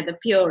feeding her the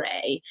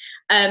puree.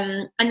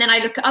 And then I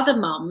look at other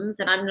mums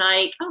and I'm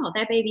like, oh,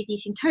 their baby's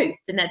eating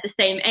toast and they're the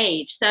same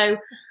age. So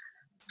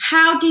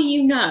how do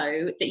you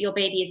know that your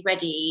baby is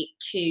ready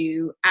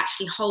to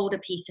actually hold a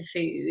piece of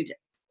food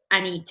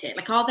and eat it?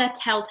 Like, are there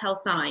telltale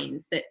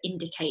signs that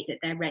indicate that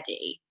they're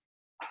ready?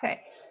 Okay.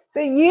 So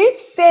you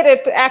said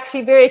it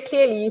actually very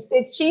clearly. You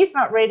said she's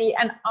not ready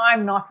and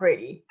I'm not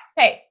ready.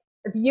 Hey,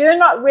 if you're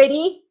not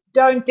ready,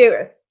 don't do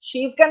it.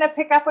 She's going to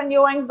pick up on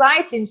your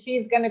anxiety and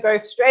she's going to go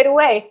straight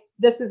away,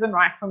 this isn't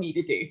right for me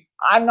to do.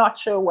 I'm not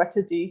sure what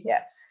to do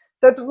here.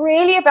 So it's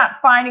really about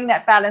finding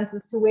that balance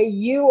as to where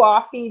you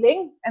are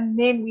feeling, and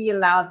then we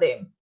allow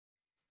them.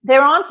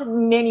 There aren't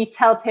many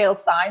telltale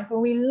signs.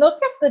 When we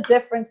look at the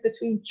difference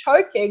between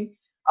choking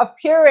of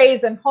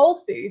purees and whole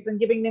foods and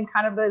giving them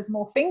kind of those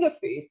more finger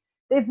foods,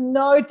 there's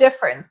no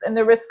difference in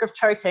the risk of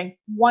choking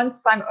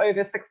once I'm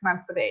over 6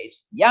 months of age.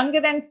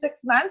 Younger than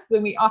 6 months,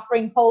 when we're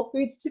offering whole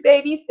foods to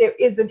babies, there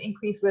is an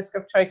increased risk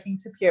of choking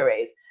to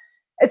purees.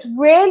 It's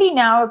really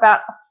now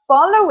about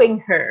following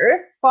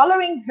her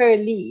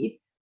lead.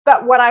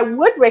 But what I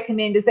would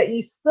recommend is that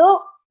you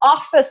still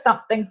offer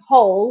something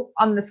whole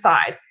on the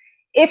side.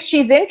 If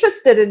she's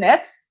interested in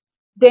it,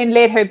 then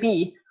let her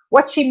be.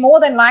 What she more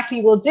than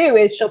likely will do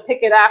is she'll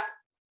pick it up,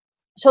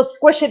 she'll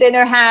squish it in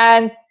her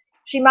hands,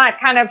 she might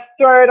kind of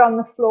throw it on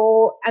the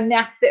floor, and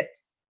that's it.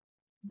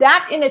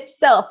 That in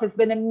itself has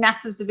been a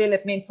massive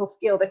developmental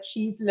skill that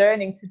she's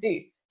learning to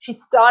do.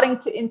 She's starting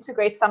to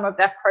integrate some of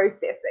that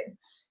processing.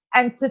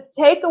 And to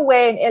take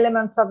away an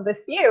element of the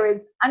fear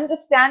is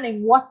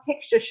understanding what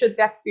texture should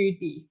that food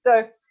be.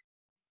 So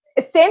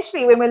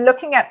essentially, when we're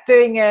looking at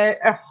doing a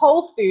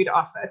whole food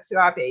offer to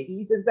our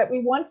babies, is that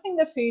we're wanting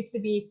the food to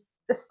be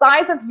the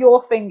size of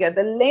your finger,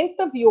 the length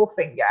of your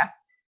finger,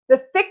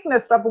 the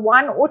thickness of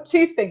 1 or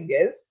 2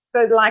 fingers,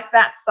 so like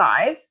that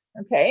size,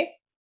 okay?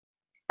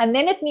 And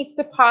then it needs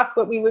to pass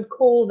what we would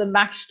call the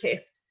mush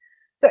test.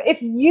 So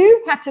if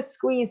you had to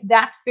squeeze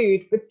that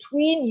food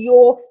between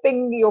your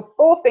finger, your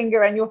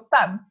forefinger and your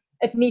thumb,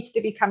 it needs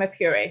to become a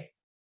puree.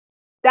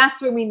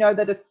 That's when we know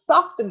that it's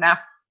soft enough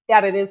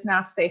that it is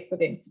now safe for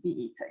them to be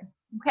eating.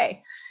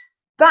 Okay.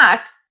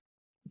 But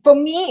for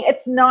me,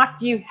 it's not,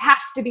 you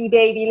have to be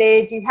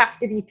baby-led, you have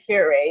to be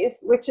purees,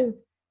 which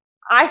is,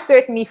 I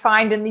certainly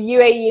find in the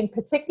UAE in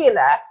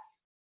particular,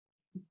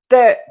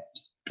 the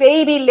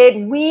baby-led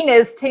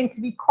weaners tend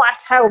to be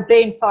quite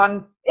hell-bent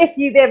on, if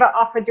you've ever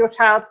offered your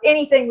child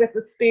anything with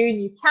a spoon,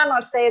 you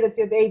cannot say that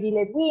you're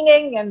baby-led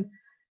weaning. And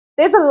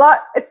there's a lot,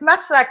 it's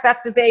much like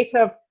that debate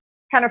of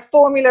kind of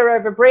formula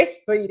over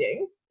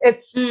breastfeeding.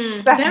 It's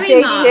that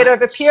baby-led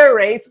over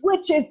purees,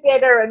 which is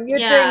better, and you're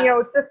doing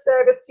your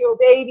disservice to your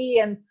baby.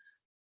 And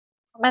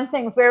and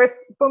things where it's,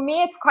 for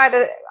me, it's quite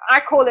I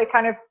call it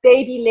kind of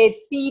baby-led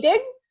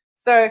feeding.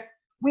 So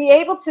we're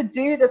able to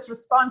do this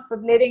response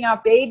of letting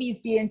our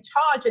babies be in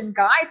charge and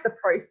guide the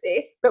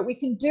process, but we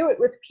can do it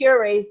with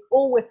purees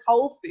or with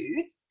whole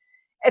foods.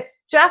 It's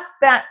just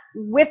that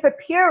with a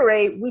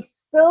puree, we're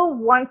still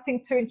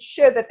wanting to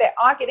ensure that they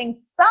are getting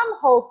some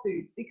whole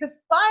foods, because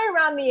by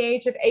around the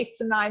age of 8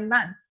 to 9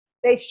 months,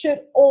 they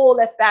should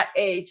all at that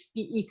age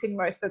be eating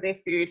most of their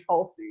food,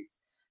 whole foods.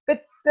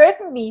 But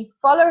certainly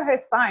follow her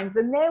signs,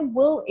 and they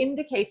will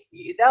indicate to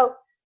you. They'll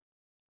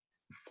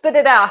spit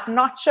it out,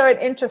 not show an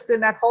interest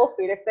in that whole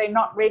food if they're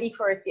not ready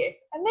for it yet.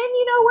 And then,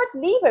 you know what,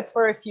 leave it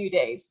for a few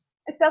days.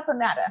 It doesn't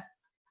matter.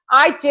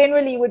 I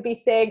generally would be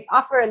saying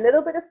offer a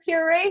little bit of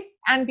puree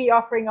and be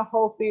offering a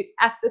whole food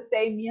at the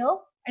same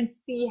meal and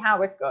see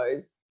how it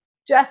goes.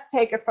 Just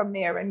take it from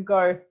there and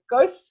go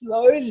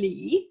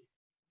slowly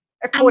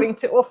according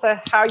to also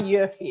how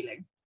you're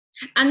feeling.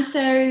 And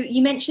so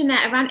you mentioned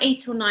that around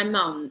 8 or 9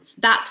 months,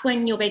 that's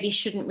when your baby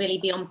shouldn't really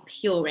be on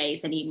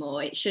purees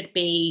anymore. It should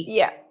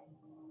be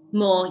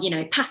more, you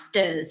know,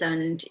 pastas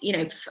and, you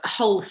know,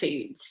 whole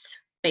foods,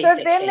 basically.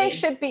 So then they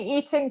should be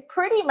eating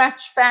pretty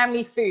much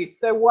family food.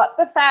 So what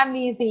the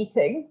family is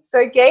eating.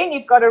 So again,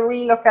 you've got to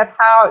relook at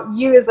how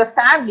you as a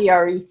family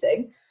are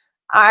eating.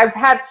 I've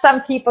had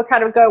some people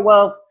kind of go,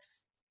 well,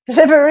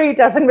 Deliveroo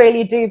doesn't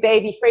really do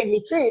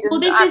baby-friendly food.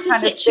 Well, this is the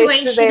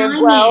situation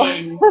I'm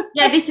in.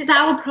 Yeah, this is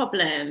our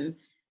problem.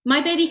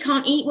 My baby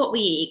can't eat what we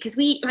eat because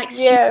we eat like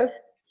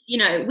you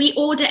know, we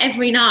order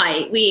every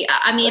night.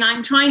 I mean,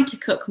 I'm trying to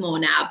cook more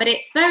now, but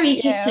it's very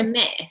hit and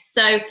miss.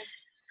 So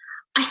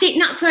I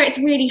think that's where it's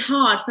really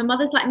hard for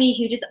mothers like me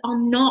who just are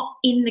not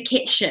in the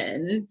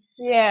kitchen.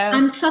 Yeah.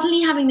 I'm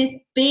suddenly having this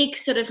big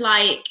sort of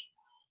like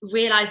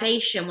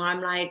realization where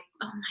I'm like,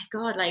 oh my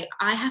God, like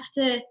I have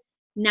to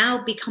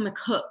now become a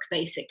cook,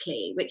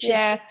 basically, which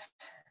is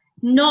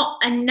not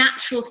a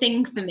natural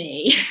thing for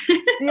me.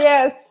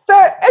 Yes.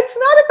 So it's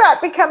not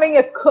about becoming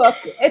a cook.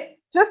 It's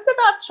just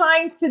about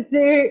trying to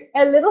do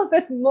a little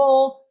bit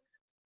more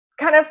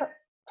kind of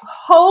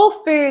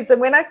whole foods.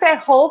 And when I say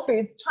whole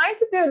foods, trying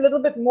to do a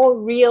little bit more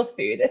real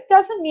food. It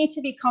doesn't need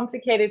to be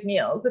complicated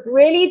meals. It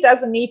really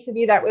doesn't need to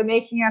be that we're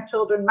making our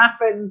children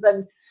muffins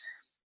and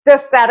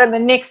this, that, and the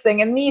next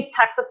thing, and these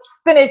types of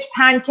spinach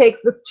pancakes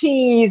with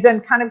cheese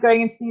and kind of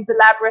going into these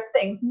elaborate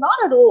things. Not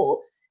at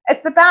all.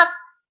 It's about,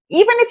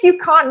 even if you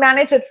can't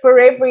manage it for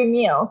every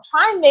meal,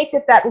 try and make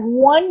it that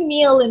one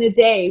meal in a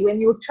day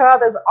when your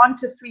child is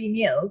onto 3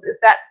 meals, is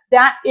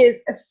that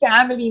is a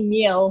family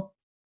meal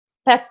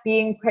that's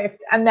being prepped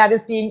and that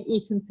is being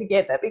eaten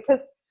together.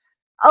 Because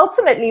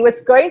ultimately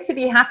what's going to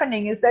be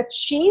happening is that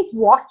she's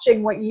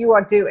watching what you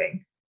are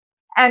doing.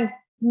 And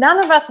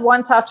none of us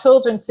want our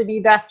children to be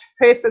that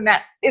person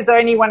that is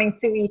only wanting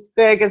to eat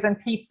burgers and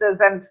pizzas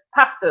and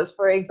pastas,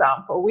 for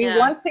example. We're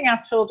wanting our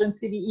children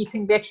to be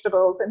eating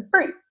vegetables and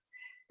fruits.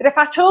 But if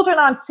our children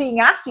aren't seeing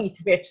us eat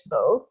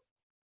vegetables,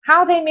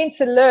 how are they meant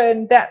to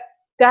learn that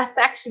that's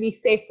actually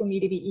safe for me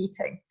to be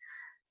eating?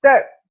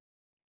 So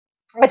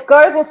it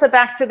goes also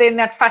back to then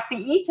that fussy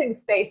eating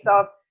space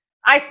of,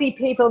 I see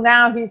people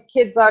now whose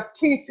kids are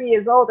 2-3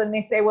 years old and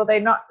they say, well,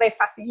 they're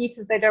fussy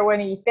eaters, they don't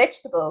want to eat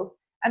vegetables.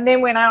 And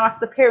then when I ask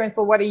the parents,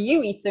 well, what are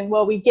you eating?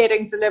 Well, we're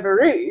getting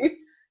Deliveroo.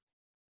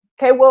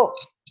 Okay, well,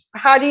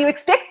 how do you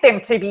expect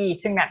them to be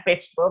eating that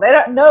vegetable? They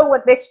don't know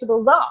what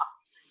vegetables are.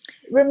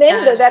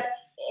 Remember that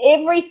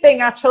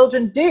everything our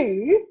children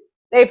do,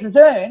 they've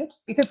learned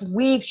because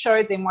we've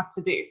showed them what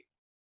to do.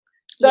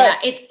 So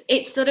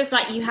it's sort of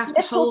like you have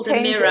to hold a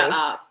mirror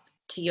up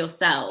to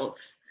yourself.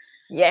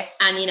 Yes.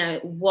 And, you know,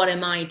 what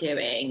am I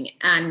doing?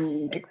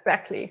 And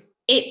exactly.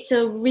 It's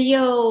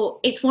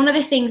one of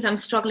the things I'm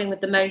struggling with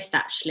the most,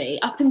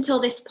 actually. Up until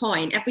this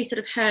point, every sort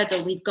of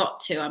hurdle we've got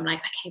to, I'm like,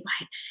 okay,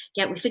 right,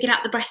 yeah, we figured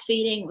out the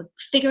breastfeeding, we're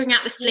figuring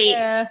out the sleep.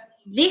 Yeah.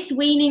 This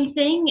weaning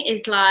thing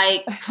is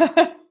like,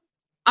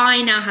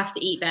 I now have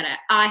to eat better.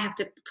 I have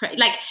to,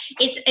 like,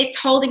 it's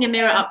holding a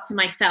mirror up to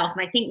myself.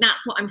 And I think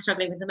that's what I'm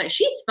struggling with the most.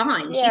 She's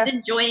fine. Yeah. She's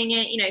enjoying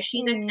it. You know,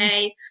 she's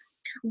okay.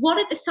 What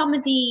are some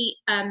of the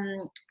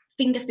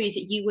finger foods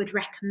that you would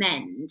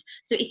recommend?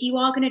 So if you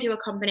are going to do a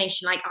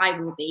combination like I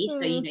will be,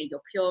 so you know,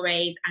 your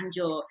purees and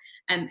your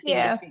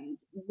finger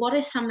foods, what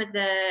are some of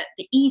the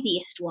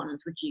easiest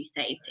ones, would you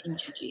say, to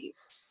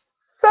introduce?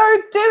 So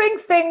doing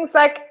things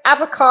like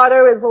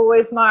avocado is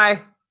always my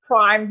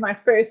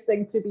first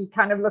thing to be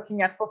kind of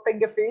looking at for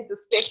finger foods,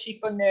 especially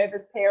for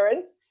nervous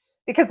parents,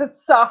 because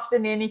it's soft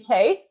in any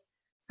case.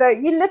 So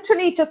you're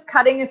literally just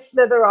cutting a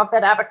slither of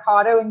that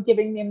avocado and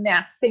giving them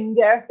that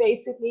finger,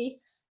 basically.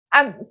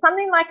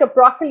 Something like a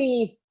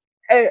broccoli,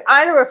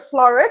 either a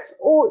floret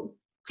or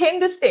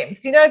tender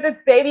stems. You know, the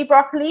baby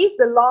broccolis,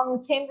 the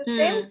long tender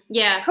stems?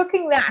 Yeah.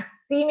 Cooking that,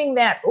 steaming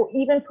that, or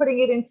even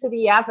putting it into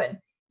the oven.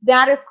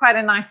 That is quite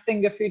a nice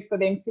finger food for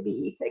them to be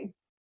eating.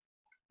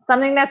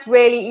 Something that's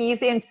really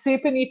easy and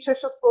super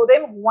nutritious for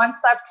them. Once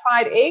I've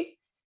tried eggs,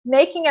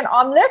 making an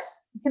omelet,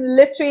 you can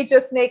literally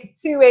just make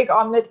a 2-egg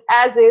omelet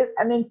as is,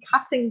 and then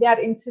cutting that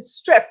into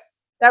strips.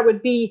 That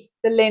would be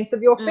the length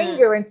of your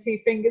finger and 2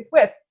 fingers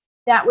width.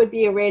 that would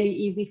be a really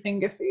easy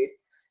finger food.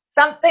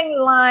 Something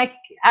like,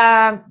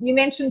 you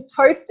mentioned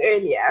toast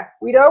earlier.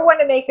 We don't want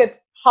to make it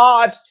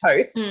hard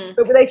toast,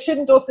 but they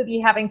shouldn't also be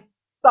having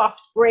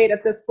soft bread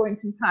at this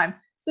point in time.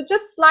 So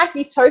just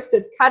slightly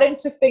toasted, cut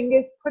into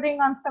fingers,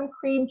 putting on some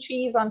cream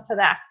cheese onto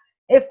that.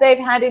 If they've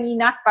had any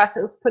nut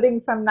butters, putting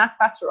some nut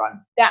butter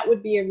on. That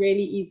would be a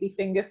really easy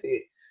finger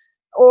food.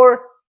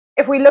 Or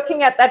if we're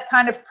looking at that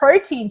kind of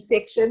protein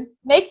section,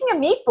 making a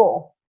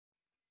meatball.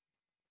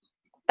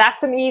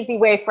 That's an easy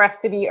way for us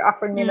to be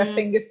offering them a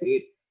finger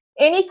food.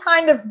 Any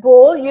kind of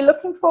ball, you're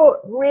looking for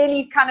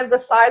really kind of the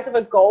size of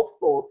a golf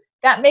ball.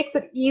 That makes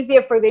it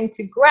easier for them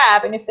to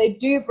grab. And if they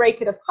do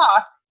break it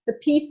apart, the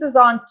pieces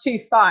aren't too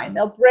fine.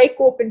 They'll break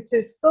off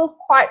into still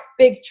quite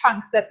big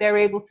chunks that they're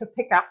able to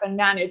pick up and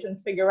manage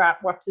and figure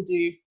out what to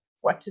do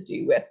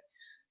with.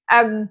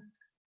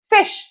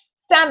 Fish,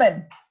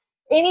 salmon,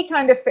 any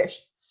kind of fish,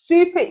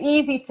 super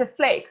easy to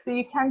flake. So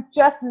you can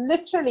just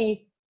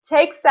literally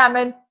take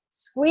salmon,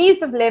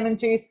 squeeze of lemon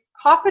juice,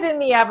 pop it in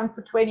the oven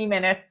for 20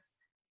 minutes,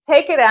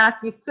 take it out,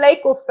 you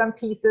flake off some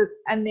pieces,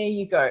 and there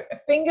you go. A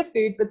finger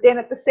food, but then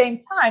at the same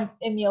time,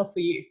 a meal for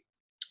you.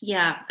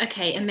 Yeah,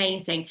 okay,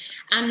 amazing.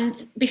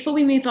 And before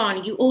we move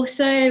on, you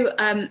also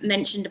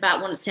mentioned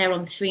about once they're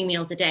on 3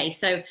 meals a day.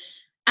 So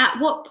at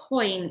what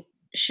point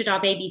should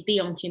our babies be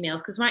on 2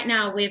 meals? Because right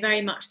now we're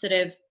very much sort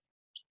of,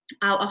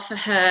 I'll offer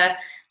her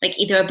like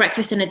either a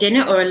breakfast and a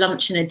dinner or a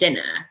lunch and a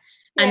dinner.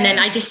 And then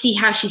I just see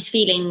how she's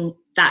feeling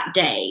that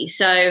day.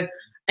 So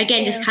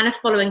again, just kind of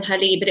following her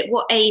lead, but at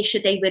what age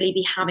should they really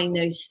be having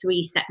those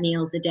 3 set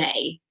meals a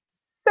day?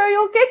 So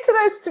you'll get to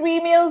those 3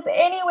 meals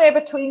anywhere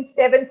between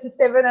 7 to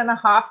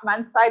 7.5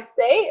 months, I'd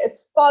say.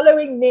 It's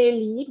following their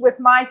lead. With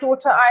my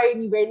daughter, I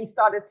only really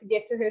started to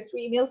get to her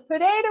 3 meals per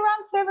day at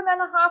around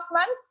 7.5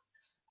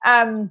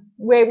 months,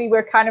 where we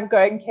were kind of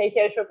going, okay,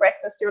 here's your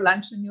breakfast, your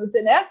lunch, and your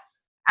dinner.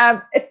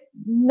 It's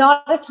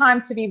not a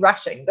time to be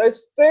rushing.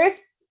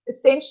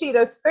 Essentially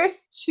those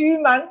first 2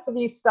 months of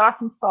you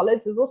starting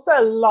solids is also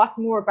a lot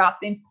more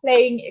about them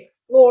playing,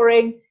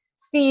 exploring,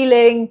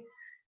 feeling,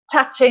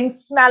 touching,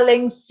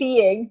 smelling,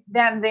 seeing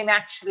than them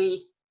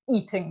actually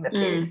eating the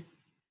food.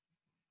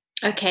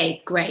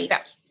 Okay, great.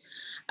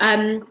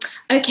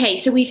 Okay,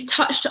 so we've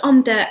touched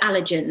on the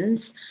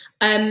allergens,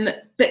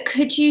 but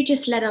could you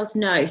just let us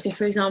know? So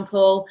for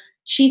example,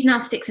 she's now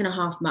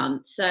 6.5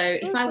 months. So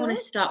if I want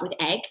to start with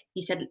egg,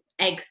 you said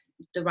egg's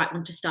the right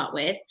one to start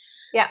with.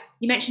 Yeah.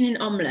 You mentioned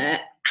an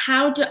omelette.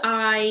 How do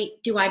I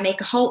make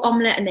a whole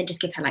omelette and then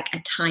just give her like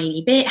a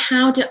tiny bit?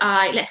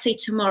 Let's say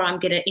tomorrow I'm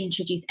going to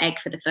introduce egg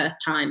for the first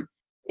time.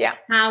 Yeah.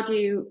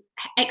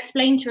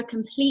 Explain to a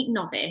complete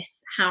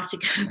novice how to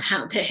go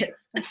about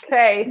this.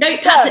 Okay.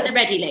 Notepads at the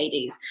ready,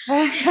 ladies.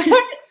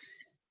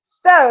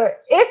 So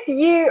if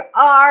you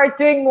are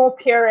doing more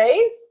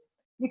purees,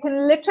 you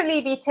can literally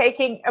be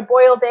taking a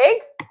boiled egg.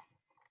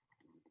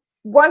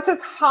 Once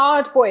it's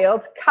hard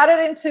boiled, cut it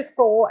into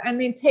 4 and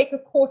then take a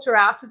quarter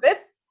out of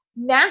it,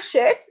 mash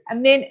it,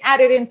 and then add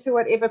it into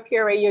whatever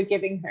puree you're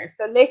giving her.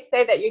 So let's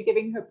say that you're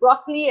giving her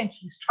broccoli and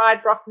she's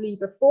tried broccoli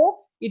before,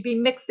 you'd be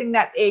mixing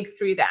that egg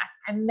through that.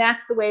 And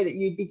that's the way that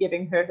you'd be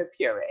giving her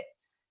puree.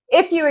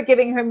 If you were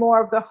giving her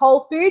more of the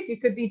whole food, you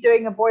could be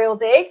doing a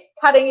boiled egg,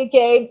 cutting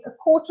again a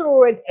quarter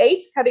or an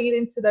 8, cutting it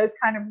into those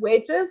kind of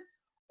wedges,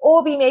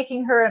 or be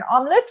making her an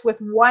omelet with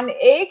 1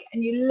 egg,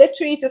 and you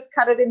literally just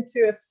cut it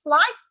into a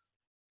slice.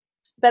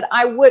 But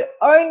I would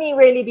only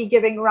really be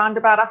giving around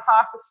about a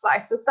half a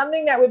slice. So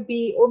something that would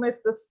be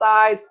almost the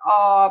size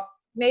of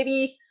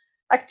maybe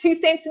like 2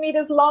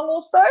 centimeters long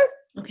or so.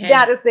 Okay.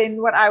 That is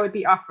then what I would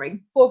be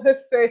offering for her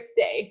first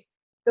day.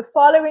 The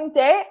following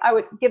day, I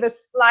would give a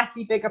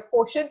slightly bigger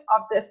portion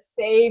of the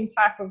same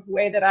type of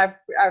way that I've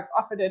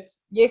offered it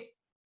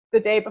the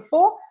day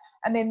before.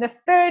 And then the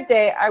third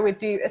day, I would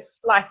do a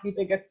slightly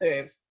bigger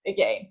serve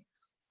again.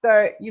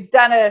 So you've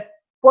done a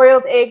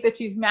boiled egg that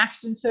you've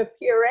mashed into a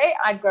puree.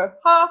 I'd go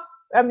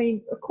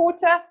a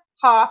quarter,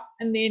 half,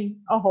 and then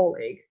a whole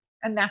egg.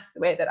 And that's the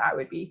way that I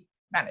would be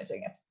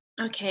managing it.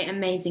 Okay,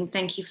 amazing.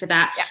 Thank you for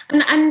that.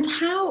 Yeah. And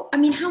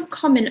how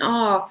common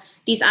are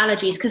these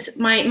allergies? Because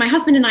my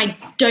husband and I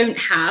don't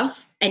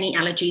have any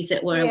allergies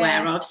that we're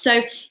aware of.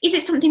 So is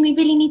it something we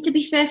really need to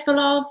be fearful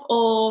of?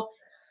 Or,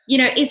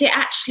 is it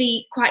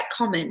actually quite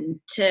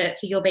common for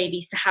your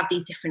babies to have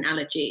these different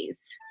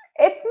allergies?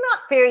 It's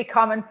not very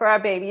common for our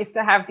babies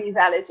to have these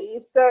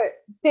allergies. So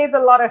there's a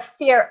lot of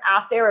fear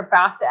out there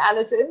about the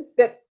allergens,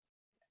 but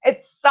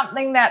it's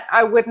something that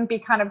I wouldn't be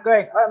kind of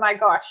going, oh my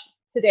gosh,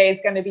 today is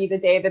going to be the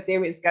day that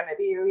there is going to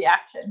be a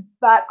reaction.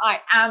 But I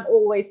am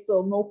always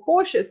still more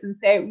cautious and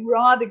say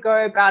rather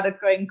go about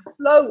it going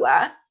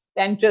slower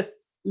than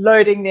just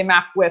loading them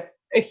up with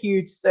a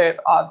huge serve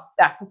of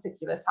that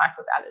particular type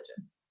of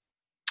allergen.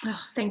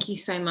 Oh, thank you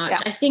so much. Yeah.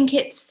 I think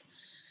it's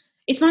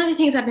one of the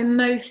things I've been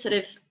most sort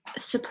of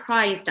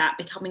surprised at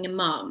becoming a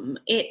mum.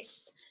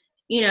 It's,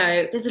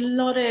 there's a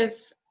lot of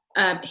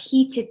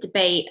heated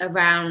debate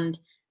around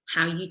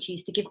how you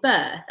choose to give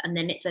birth, and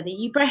then it's whether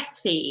you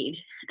breastfeed,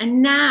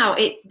 and now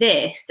it's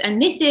this,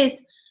 and this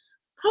is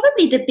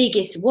probably the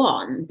biggest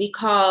one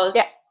because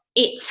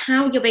it's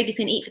how your baby's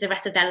going to eat for the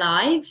rest of their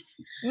lives.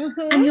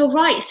 And you're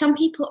right, some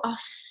people are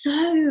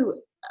so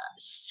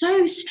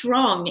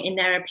strong in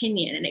their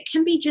opinion, and it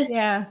can be just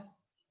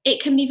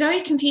it can be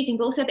very confusing,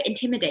 but also a bit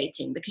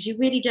intimidating, because you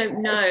really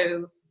don't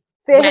know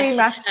very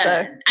much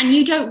so. And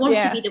you don't want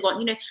to be the one,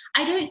 you know.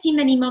 I don't see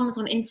many mums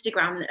on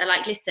Instagram that are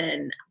like,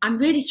 listen, I'm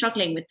really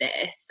struggling with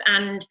this,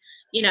 and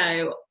you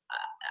know,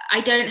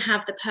 I don't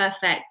have the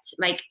perfect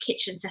like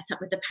kitchen setup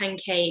with the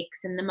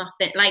pancakes and the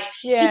muffin. Like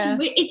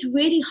it's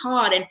really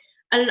hard,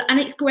 and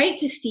it's great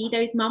to see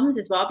those mums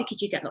as well,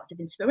 because you get lots of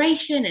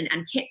inspiration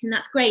and tips, and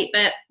that's great.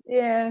 But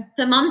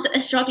for mums that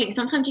are struggling,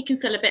 sometimes you can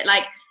feel a bit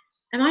like,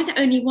 am I the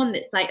only one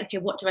that's like, okay,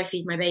 what do I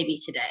feed my baby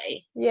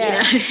today?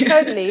 Yeah, you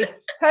know?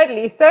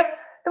 Totally. So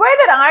the way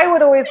that I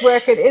would always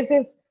work it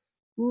is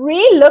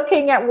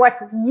re-looking at what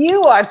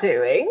you are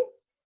doing,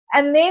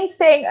 and then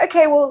saying,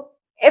 okay, well,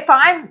 if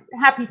I'm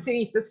happy to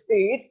eat this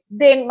food,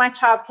 then my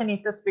child can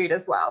eat this food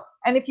as well.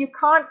 And if you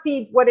can't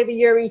feed whatever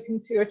you're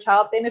eating to your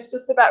child, then it's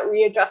just about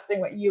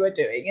readjusting what you are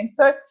doing. And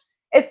so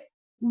it's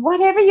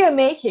whatever you're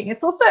making.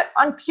 It's also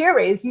on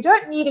purees. You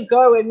don't need to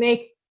go and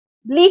make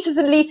liters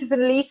and liters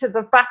and liters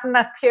of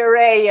butternut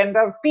puree and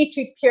of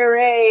beetroot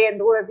puree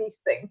and all of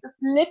these things. It's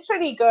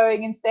literally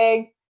going and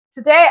saying,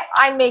 today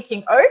I'm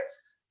making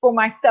oats for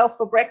myself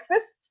for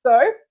breakfast,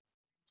 so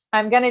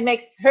I'm going to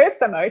make her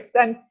some oats,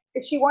 and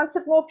if she wants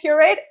it more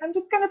pureed, I'm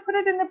just going to put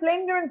it in a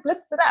blender and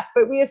blitz it up.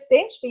 But we're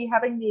essentially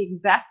having the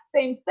exact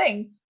same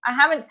thing. I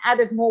haven't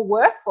added more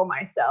work for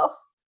myself.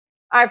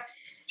 I've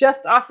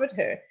just offered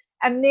her.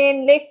 And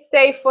then let's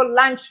say for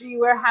lunch you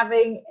were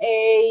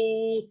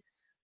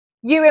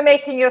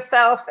making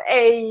yourself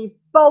a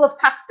bowl of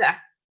pasta.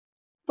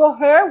 For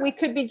her, we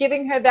could be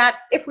giving her that.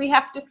 If we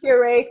have to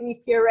puree it, we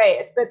puree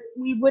it, but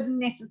we wouldn't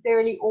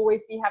necessarily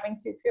always be having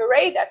to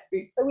puree that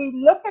food. So we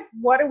look at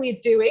what are we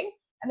doing,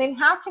 and then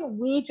how can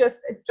we just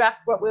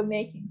adjust what we're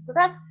making so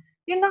that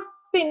you're not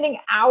spending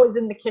hours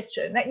in the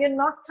kitchen, that you're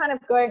not kind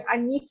of going, I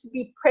need to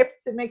be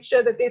prepped to make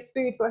sure that there's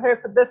food for her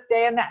for this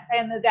day and that day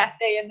and that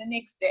day and the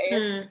next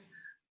day.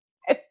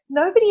 It's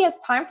nobody has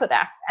time for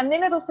that. And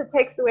then it also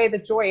takes away the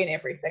joy in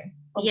everything.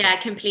 Yeah,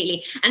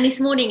 completely. And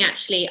this morning,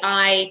 actually,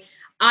 I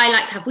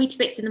like to have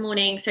Weetabix in the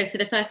morning. So for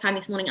the first time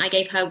this morning, I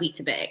gave her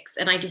Weetabix,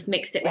 and I just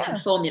mixed it with her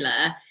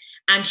formula,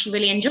 and she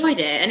really enjoyed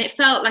it. And it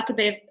felt like a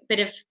bit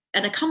of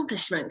an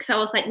accomplishment, because I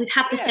was like, we've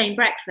had the same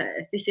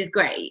breakfast. This is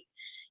great,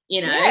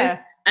 you know?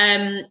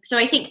 So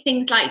I think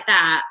things like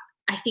that,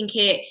 I think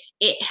it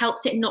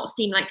helps it not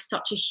seem like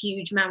such a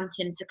huge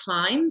mountain to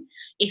climb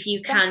if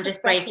you can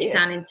just break it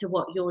down into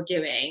what you're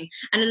doing.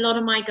 And a lot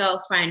of my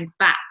girlfriends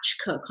batch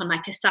cook on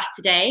like a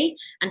Saturday,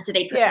 and so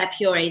they put their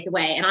purees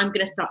away, and I'm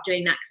going to start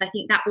doing that, because I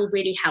think that will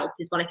really help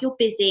as well. If you're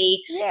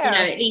busy, you know,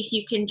 at least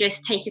you can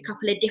just take a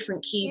couple of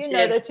different cubes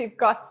that you've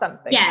got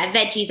something.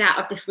 Veggies out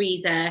of the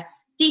freezer,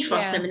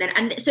 defrost them,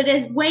 and so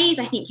there's ways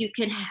I think you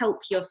can help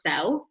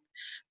yourself.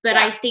 But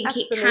I think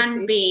it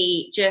can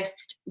be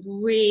just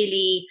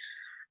really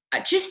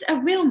just a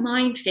real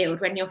minefield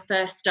when you're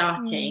first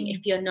starting,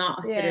 if you're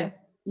not a sort of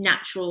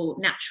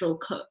natural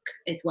cook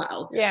as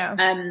well.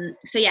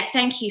 So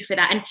thank you for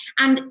that.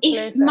 And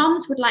if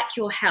mums would like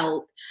your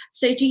help,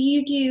 so do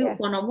you do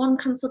one-on-one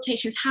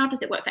consultations? How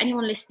does it work for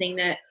anyone listening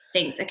that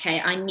thinks, okay,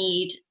 I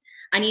need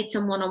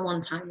some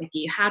one-on-one time with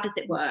you? How does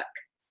it work?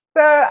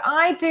 So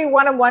I do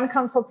one-on-one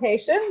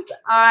consultations.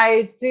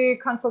 I do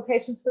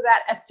consultations for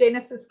that at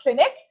Genesis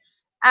Clinic.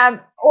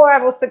 Or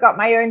I've also got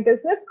my own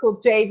business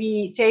called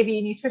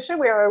JV Nutrition,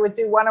 where I would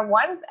do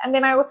one-on-ones. And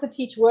then I also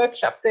teach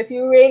workshops. So if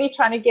you're really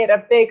trying to get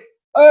a big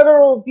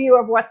overall view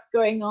of what's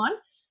going on,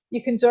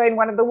 you can join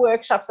one of the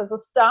workshops as a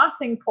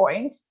starting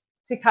point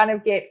to kind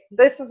of get,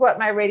 this is what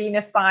my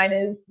readiness sign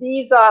is.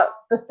 These are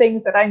the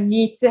things that I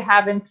need to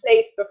have in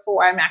place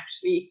before I'm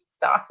actually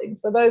starting.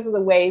 So those are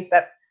the ways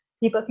that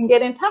people can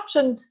get in touch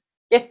and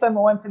get some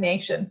more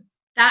information.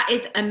 That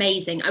is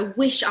amazing. I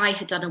wish I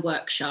had done a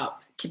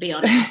workshop, to be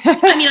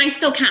honest. I mean, I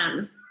still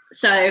can.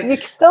 So you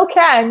still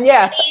can,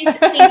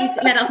 please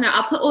let us know.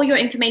 I'll put all your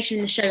information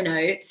in the show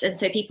notes, and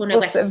so people know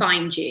where to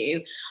find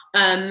you.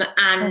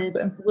 And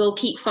we'll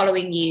keep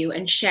following you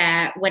and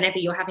share whenever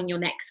you're having your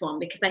next one,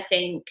 because I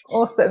think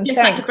just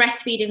like a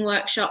breastfeeding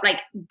workshop,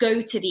 like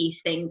go to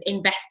these things,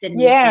 invest in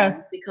these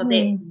things, because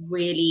it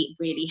really,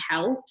 really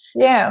helps.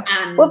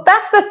 And well,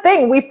 that's the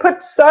thing. We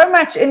put so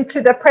much into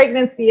the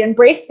pregnancy and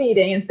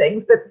breastfeeding and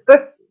things, but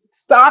the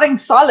starting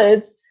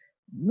solids,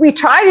 we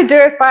try to do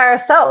it by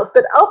ourselves,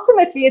 but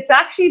ultimately it's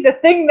actually the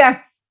thing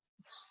that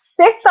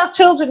sets our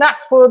children up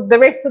for the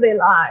rest of their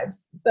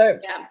lives. So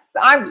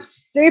I'm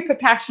super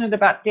passionate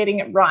about getting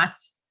it right.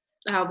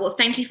 Oh, well,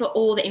 thank you for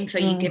all the info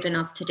you've given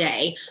us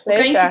today. We're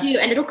going to do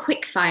a little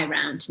quick fire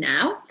round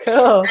now.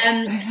 Cool.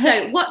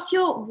 So what's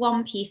your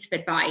one piece of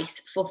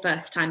advice for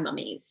first time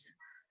mummies?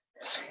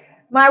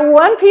 My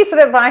one piece of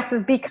advice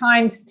is be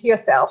kind to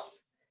yourself.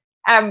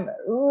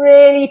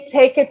 Really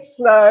take it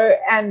slow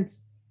and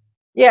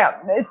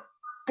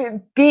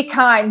be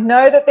kind.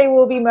 Know that there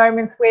will be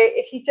moments where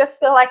if you just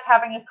feel like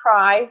having a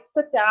cry,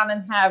 sit down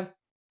and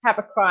have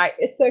a cry.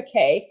 It's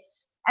okay.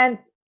 And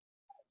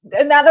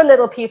another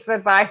little piece of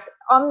advice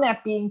on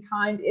that being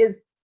kind is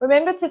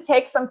remember to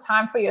take some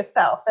time for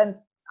yourself. And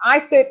I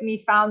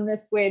certainly found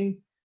this when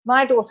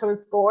my daughter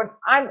was born.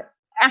 I'm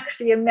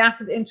actually a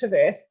massive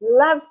introvert,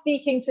 love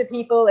speaking to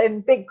people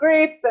in big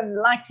groups and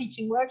like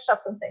teaching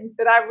workshops and things,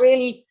 but I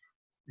really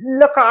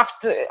look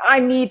after, I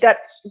need that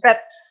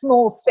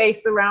small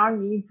space around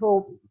me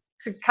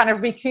to kind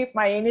of recoup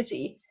my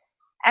energy.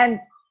 And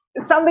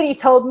somebody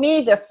told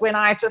me this when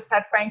I just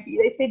had Frankie.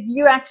 They said,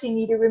 you actually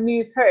need to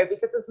remove her,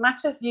 because as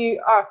much as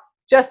you are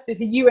just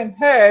you and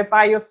her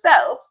by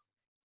yourself,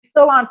 you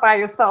still aren't by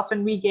yourself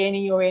and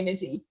regaining your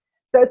energy.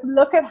 So it's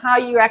look at how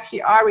you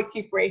actually are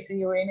recuperating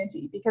your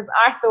energy, because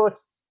I thought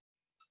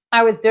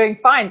I was doing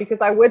fine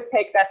because I would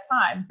take that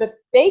time. But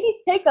babies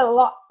take a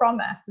lot from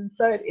us. And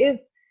so it is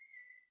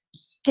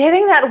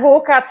getting that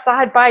walk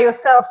outside by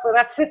yourself for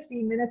that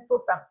 15 minutes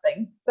or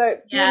something. So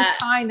being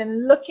kind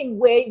and looking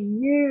where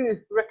you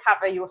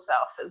recover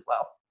yourself as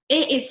well.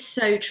 It is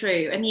so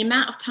true. And the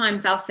amount of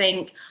times I'll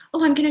think,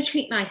 oh, I'm going to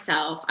treat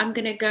myself. I'm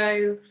going to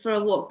go for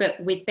a walk,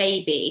 but with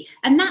baby.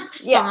 And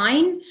that's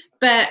fine.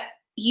 But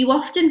you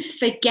often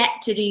forget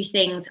to do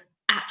things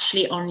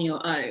actually on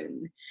your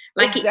own.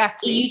 Like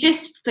you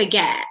just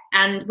forget.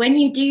 And when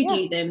you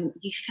do them,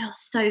 you feel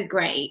so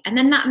great. And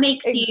then that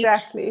makes you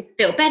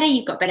feel better.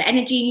 You've got better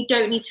energy. You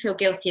don't need to feel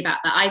guilty about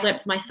that. I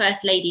went for my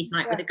first ladies'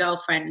 night with a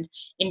girlfriend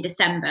in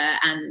December,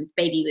 and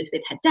baby was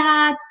with her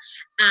dad.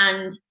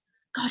 And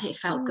God, it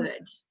felt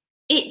good.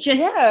 It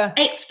just,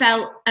 it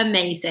felt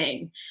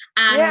amazing.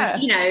 And,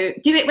 you know,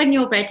 do it when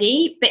you're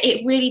ready, but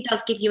it really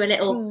does give you a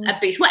little a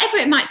boost, whatever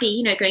it might be,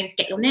 you know, going to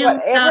get your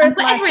nails done,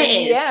 whatever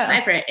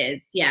it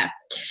is. Yeah.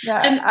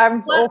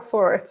 I'm all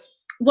for it.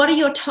 What are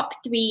your top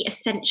 3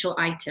 essential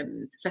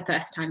items for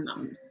first-time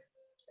mums?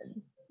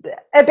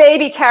 A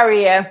baby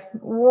carrier.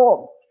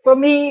 Well, for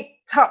me,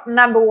 top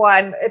number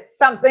 1. It's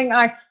something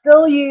I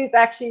still use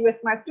actually with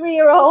my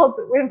 3-year-old.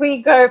 When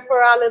we go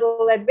for our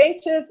little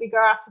adventures, we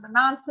go out to the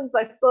mountains,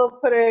 I still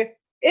put her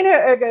in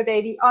her Ergo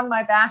Baby on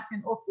my back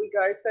and off we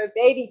go. So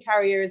baby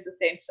carrier is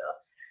essential.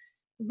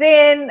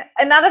 Then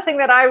another thing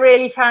that I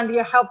really found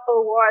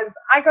helpful was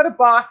I got a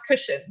bath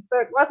cushion. So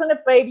it wasn't a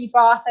baby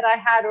bath that I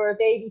had or a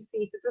baby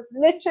seat. It was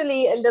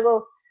literally a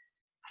little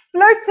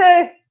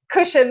floater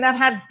cushion that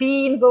had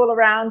beans all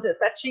around it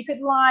that she could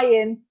lie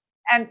in.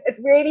 And it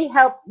really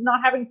helped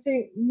not having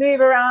to move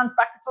around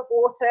buckets of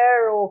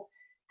water or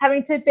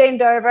having to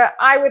bend over.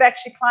 I would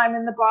actually climb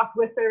in the bath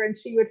with her and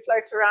she would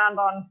float around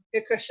on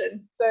her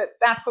cushion. So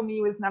that for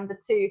me was number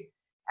 2.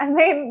 And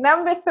then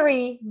number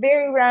 3,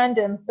 very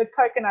random, but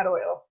coconut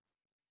oil.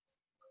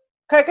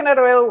 Coconut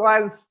oil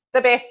was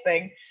the best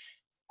thing.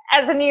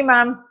 As a new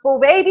mum, for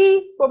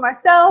baby, for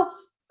myself,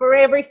 for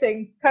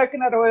everything,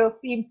 coconut oil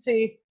seemed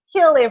to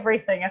heal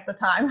everything at the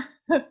time.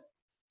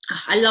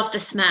 I love the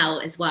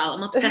smell as well.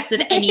 I'm obsessed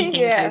with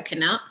anything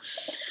coconut.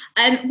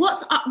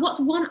 What's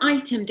one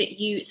item that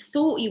you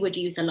thought you would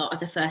use a lot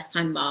as a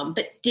first-time mum,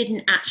 but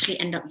didn't actually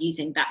end up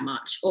using that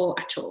much or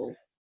at all?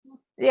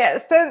 Yeah,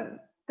 so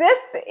this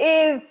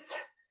is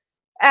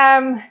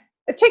a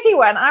tricky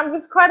one. I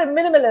was quite a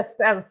minimalist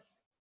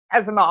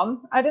as a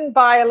mom. I didn't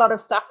buy a lot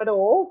of stuff at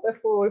all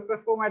before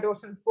my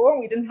daughter was born.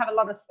 We didn't have a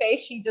lot of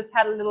space. She just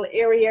had a little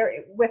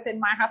area within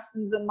my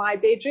husband's and my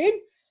bedroom.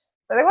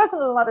 So there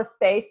wasn't a lot of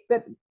space,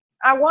 but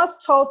I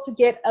was told to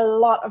get a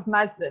lot of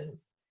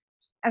muslins.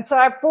 And so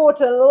I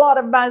bought a lot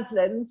of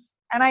muslins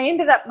and I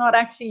ended up not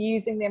actually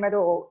using them at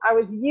all. I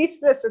was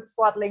useless at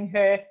swaddling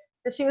her,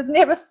 so she was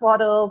never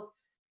swaddled.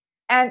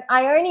 And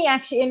I only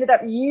actually ended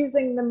up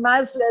using the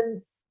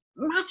muslins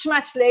much,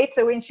 much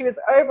later when she was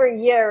over a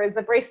year as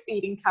a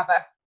breastfeeding cover.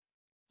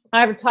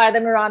 I would tie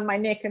them around my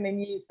neck and then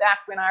use that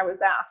when I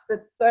was out.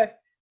 But so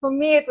for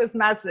me, it was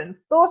muslins.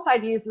 Thought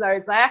I'd use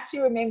loads. I actually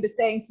remember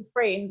saying to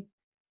friends,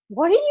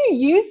 what do you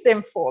use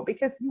them for?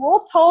 Because you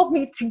all told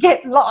me to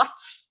get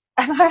lots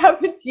and I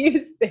haven't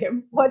used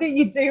them. What do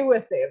you do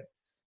with them?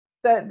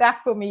 So that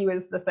for me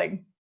was the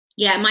thing.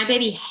 Yeah, my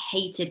baby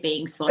hated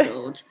being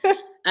swaddled.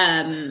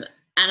 And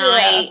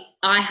I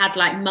had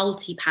like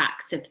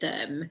multi-packs of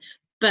them.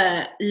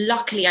 But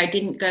luckily I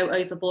didn't go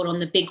overboard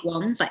on the big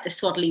ones, like the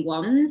swaddly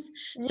ones.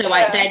 So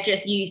they're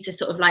just used to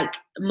sort of like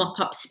mop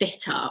up,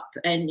 spit up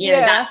and, you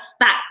know,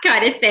 that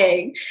kind of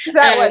thing.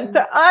 That one.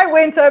 So I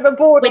went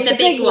overboard with the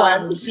big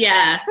ones.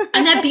 Yeah.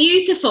 And they're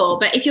beautiful.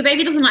 But if your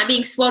baby doesn't like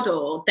being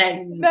swaddled,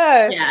 then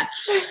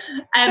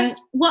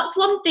what's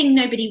one thing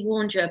nobody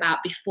warned you about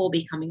before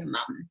becoming a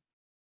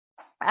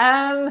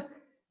mum?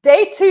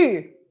 Day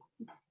 2.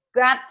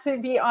 That, to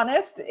be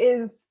honest,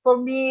 is for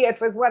me, it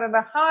was one of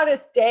the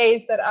hardest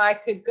days that I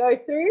could go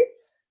through,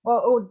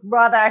 or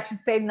rather I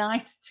should say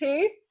night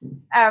 2.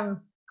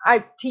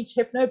 I teach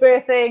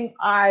hypnobirthing.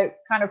 I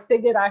kind of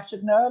figured I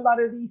should know a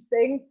lot of these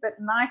things, but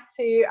night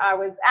 2, I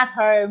was at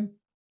home.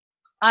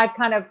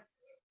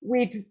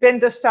 We'd been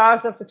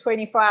discharged after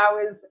 24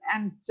 hours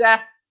and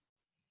just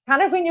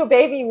kind of when your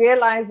baby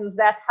realizes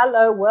that,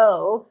 hello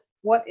world,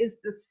 what is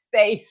the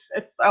space?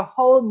 It's a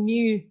whole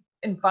new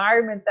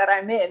environment that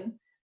I'm in.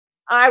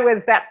 I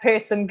was that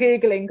person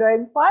Googling,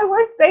 going, why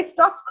won't they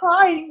stop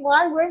crying?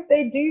 Why won't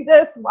they do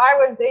this? Why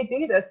won't they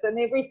do this? And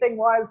everything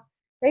was,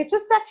 they're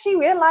just actually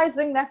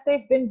realizing that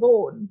they've been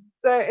born.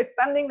 So it's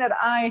something that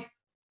I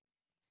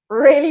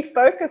really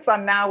focus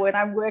on now when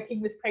I'm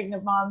working with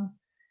pregnant moms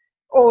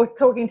or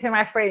talking to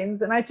my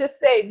friends. And I just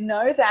say,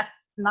 no, that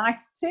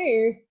night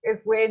 2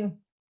 is when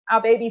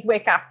our babies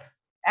wake up.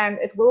 And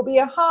it will be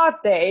a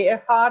hard day,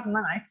 a hard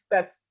night,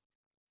 but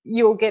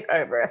you'll get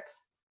over it.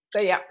 So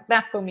yeah,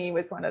 that for me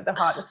was one of the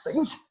hardest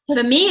things.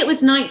 For me, it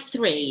was night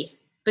 3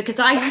 because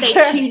I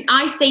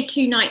stayed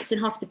 2 nights in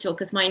hospital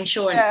because my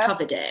insurance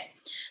covered it.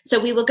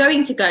 So we were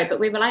going to go, but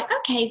we were like,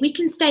 okay, we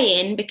can stay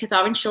in because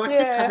our insurance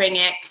is covering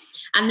it.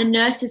 And the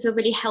nurses are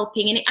really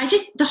helping. And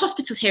the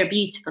hospitals here are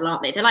beautiful,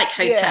 aren't they? They're like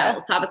hotels. Yeah.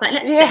 So I was like,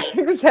 let's stay.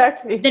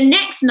 Exactly. The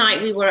next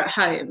night we were at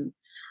home.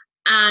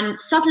 And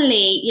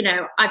suddenly, you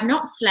know, I've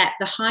not slept.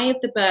 The high of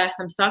the birth,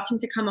 I'm starting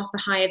to come off the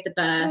high of the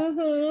birth.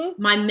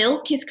 Mm-hmm. My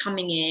milk is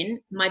coming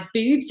in. My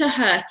boobs are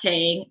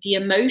hurting. The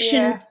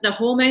emotions, the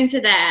hormones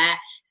are there.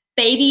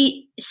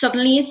 Baby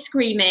suddenly is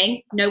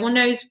screaming. No one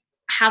knows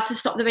how to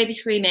stop the baby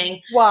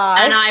screaming. Why?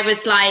 And I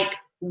was like,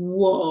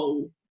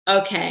 whoa,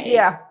 okay.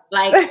 Yeah.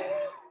 Like,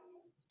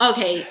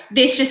 okay,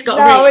 this just got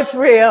real. No, it's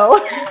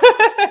real.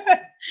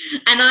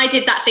 And I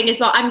did that thing as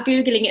well. I'm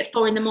Googling at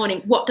 4 a.m.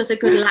 What does a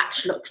good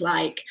latch look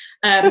like?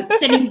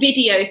 Sending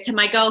videos to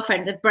my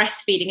girlfriends of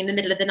breastfeeding in the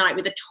middle of the night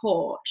with a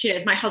torch. You know,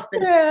 as my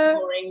husband's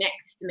snoring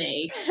next to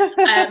me.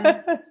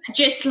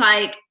 Just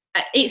like,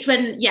 it's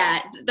when,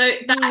 that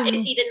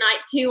is either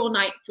night 2 or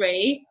night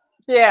 3.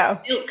 Yeah.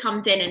 Milk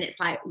comes in and it's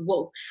like,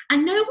 whoa.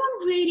 And no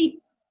one really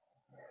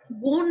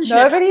warns you.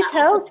 Nobody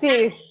tells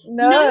you.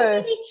 No.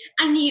 Nobody,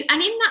 and in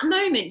that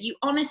moment, you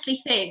honestly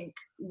think,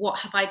 what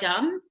have I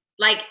done?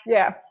 Like,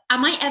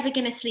 am I ever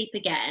going to sleep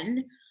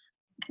again?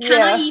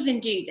 Can I even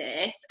do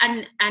this?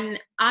 And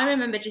I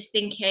remember just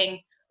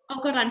thinking,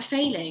 oh God, I'm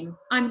failing.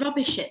 I'm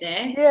rubbish at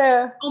this.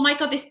 Yeah. Oh my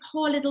God, this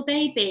poor little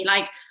baby.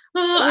 Like,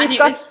 We've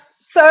got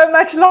so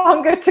much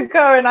longer to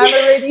go and I'm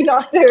already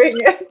not doing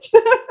it.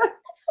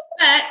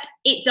 But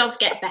it does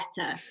get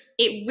better.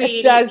 It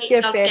really does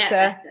get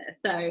better.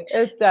 So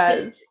it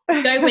does.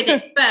 Go with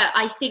it. But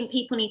I think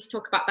people need to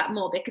talk about that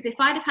more, because if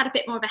I'd have had a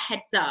bit more of a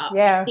heads up,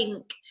 I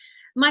think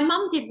my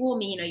mum did warn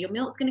me, you know, your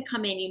milk's going to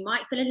come in, you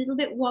might feel a little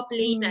bit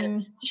wobbly.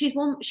 She'd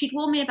warn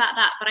me about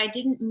that, but I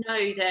didn't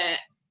know that,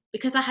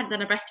 because I had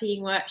done a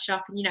breastfeeding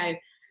workshop and, you know,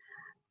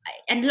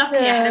 and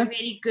luckily I had a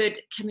really good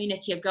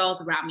community of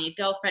girls around me. A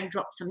girlfriend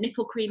dropped some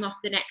nipple cream off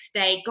the next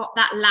day, got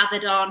that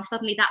lathered on.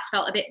 Suddenly that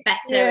felt a bit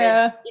better.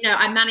 And, you know,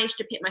 I managed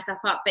to pick myself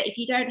up. But if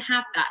you don't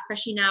have that,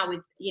 especially now with,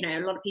 you know,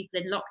 a lot of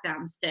people in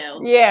lockdown still,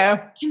 it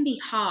can be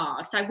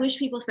hard. So I wish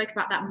people spoke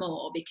about that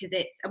more, because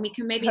and we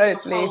can maybe do a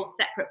whole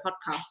separate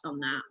podcast on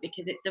that,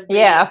 because it's a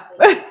really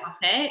important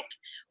topic.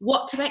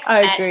 What to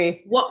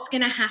expect, what's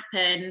going to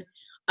happen,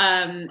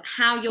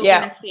 how you're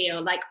going to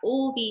feel, like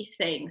all these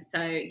things. So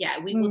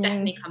we will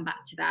definitely come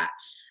back to that.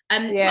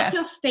 What's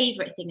your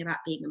favorite thing about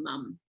being a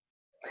mum?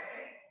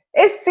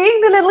 It's seeing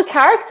the little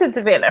character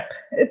develop.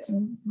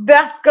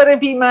 That's got to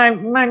be my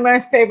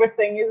most favorite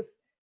thing, is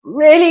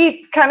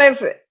really kind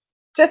of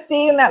just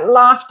seeing that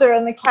laughter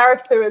and the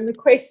character and the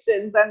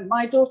questions. And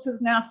my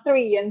daughter's now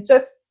 3, and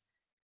just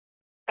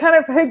kind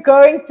of her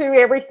going through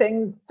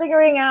everything,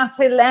 figuring out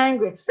her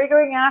language,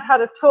 figuring out how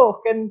to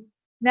talk, and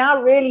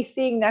now really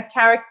seeing that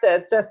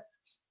character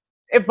just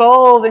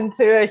evolve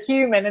into a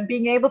human and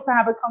being able to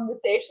have a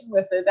conversation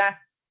with her.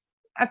 That's,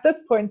 at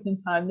this point in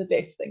time, the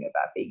best thing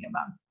about being a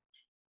mum.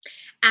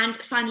 And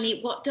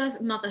finally, what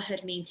does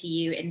motherhood mean to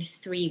you in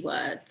 3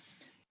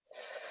 words?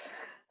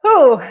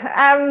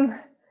 Motherhood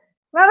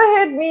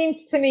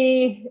means to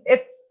me,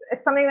 it's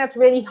something that's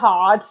really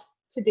hard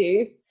to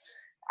do.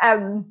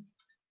 In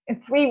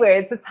 3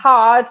 words, it's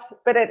hard,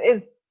 but it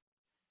is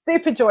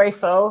super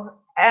joyful,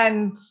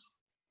 and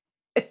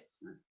it's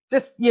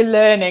just, you're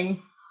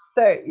learning.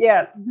 So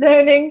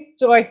learning,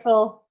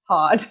 joyful,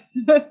 hard.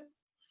 And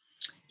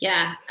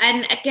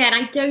again,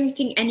 I don't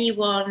think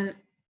anyone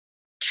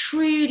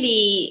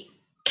truly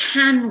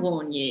can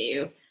warn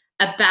you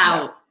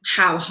about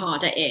how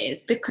hard it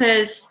is,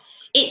 because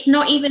it's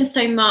not even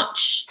so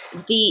much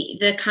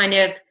the kind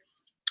of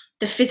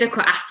the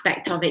physical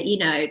aspect of it, you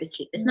know, the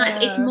sleepless nights.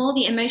 It's more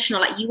the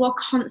emotional. Like, you are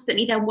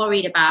constantly then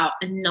worried about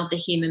another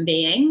human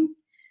being.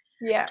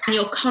 Yeah. And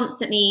you're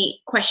constantly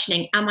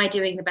questioning, am I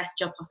doing the best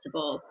job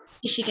possible?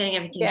 Is she getting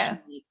everything she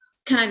needs?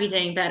 Can I be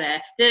doing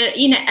better?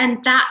 You know,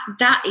 and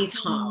that is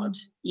hard,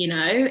 you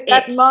know.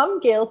 That mom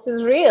guilt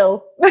is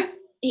real.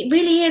 It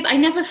really is. I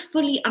never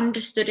fully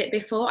understood it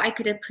before. I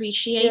could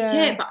appreciate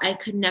it, but I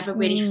could never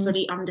really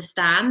fully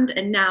understand.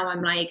 And now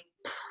I'm like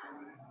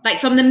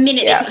from the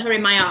minute they put her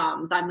in my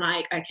arms, I'm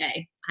like,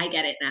 okay, I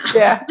get it now.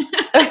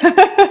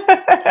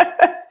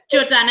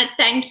 Jordana,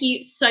 thank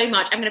you so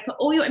much. I'm going to put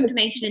all your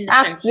information in the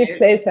show notes. Absolute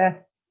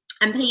pleasure.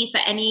 And please,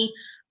 for any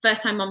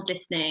first-time moms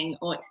listening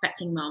or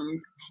expecting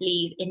moms,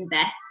 please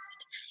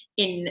invest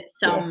in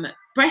some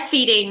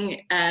breastfeeding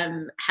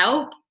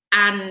help.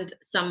 and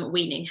some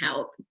weaning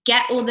help.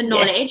 Get all the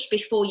knowledge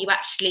before you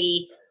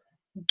actually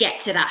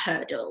get to that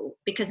hurdle,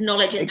 because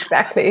knowledge is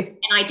exactly power.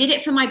 And I did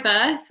it for my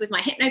birth with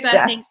my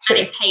hypnobirthing, and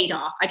it paid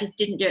off. I just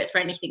didn't do it for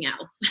anything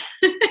else.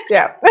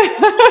 Yeah.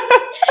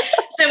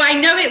 So I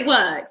know it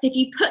works. If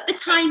you put the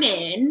time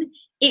in,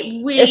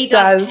 it really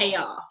does pay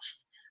off.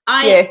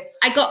 I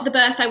got the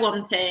birth I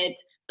wanted,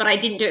 but I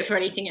didn't do it for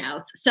anything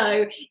else.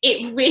 So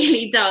it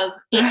really does.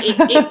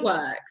 It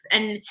works.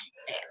 And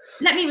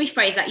let me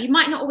rephrase that. You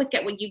might not always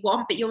get what you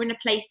want, but you're in a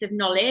place of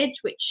knowledge,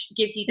 which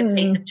gives you the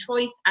place of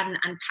choice and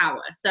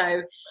power.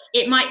 So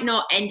it might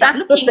not end up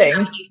looking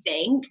how you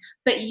think,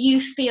 but you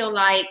feel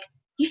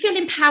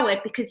empowered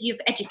because you've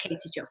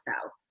educated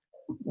yourself.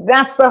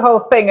 That's the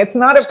whole thing. It's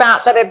not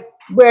about that it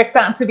works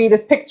out to be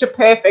this picture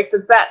perfect.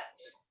 It's that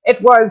it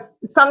was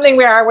something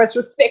where I was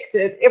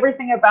respected.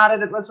 Everything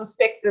about it was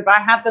respected. I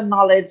had the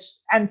knowledge,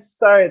 and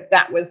so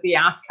that was the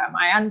outcome.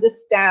 I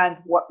understand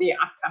what the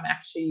outcome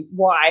actually,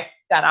 why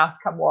that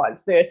outcome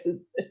was, versus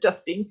it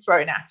just being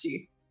thrown at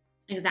you.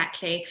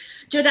 Exactly.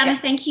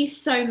 Jordana, thank you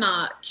so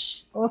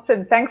much.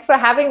 Awesome. Thanks for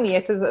having me.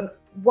 It was a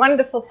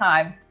wonderful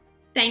time.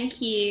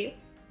 Thank you.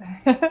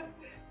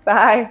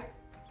 Bye.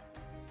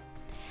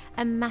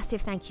 A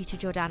massive thank you to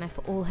Jordana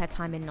for all her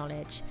time and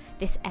knowledge.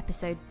 This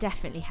episode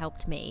definitely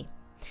helped me.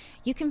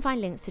 You can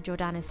find links to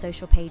Jordana's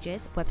social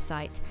pages,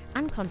 website,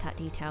 and contact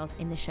details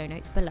in the show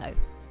notes below.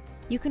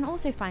 You can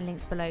also find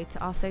links below to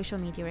our social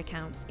media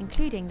accounts,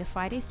 including the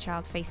Friday's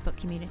Child Facebook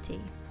community.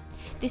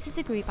 This is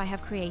a group I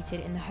have created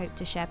in the hope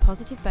to share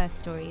positive birth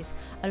stories,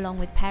 along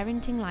with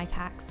parenting life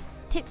hacks,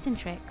 tips and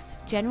tricks,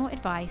 general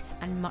advice,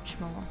 and much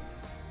more.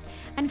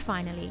 And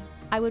finally,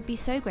 I would be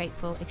so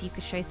grateful if you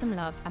could show some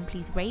love and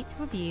please rate,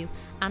 review,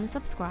 and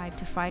subscribe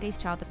to Friday's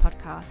Child the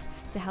podcast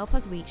to help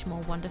us reach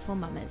more wonderful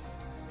mamas.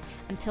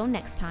 Until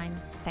next time,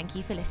 thank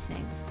you for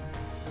listening.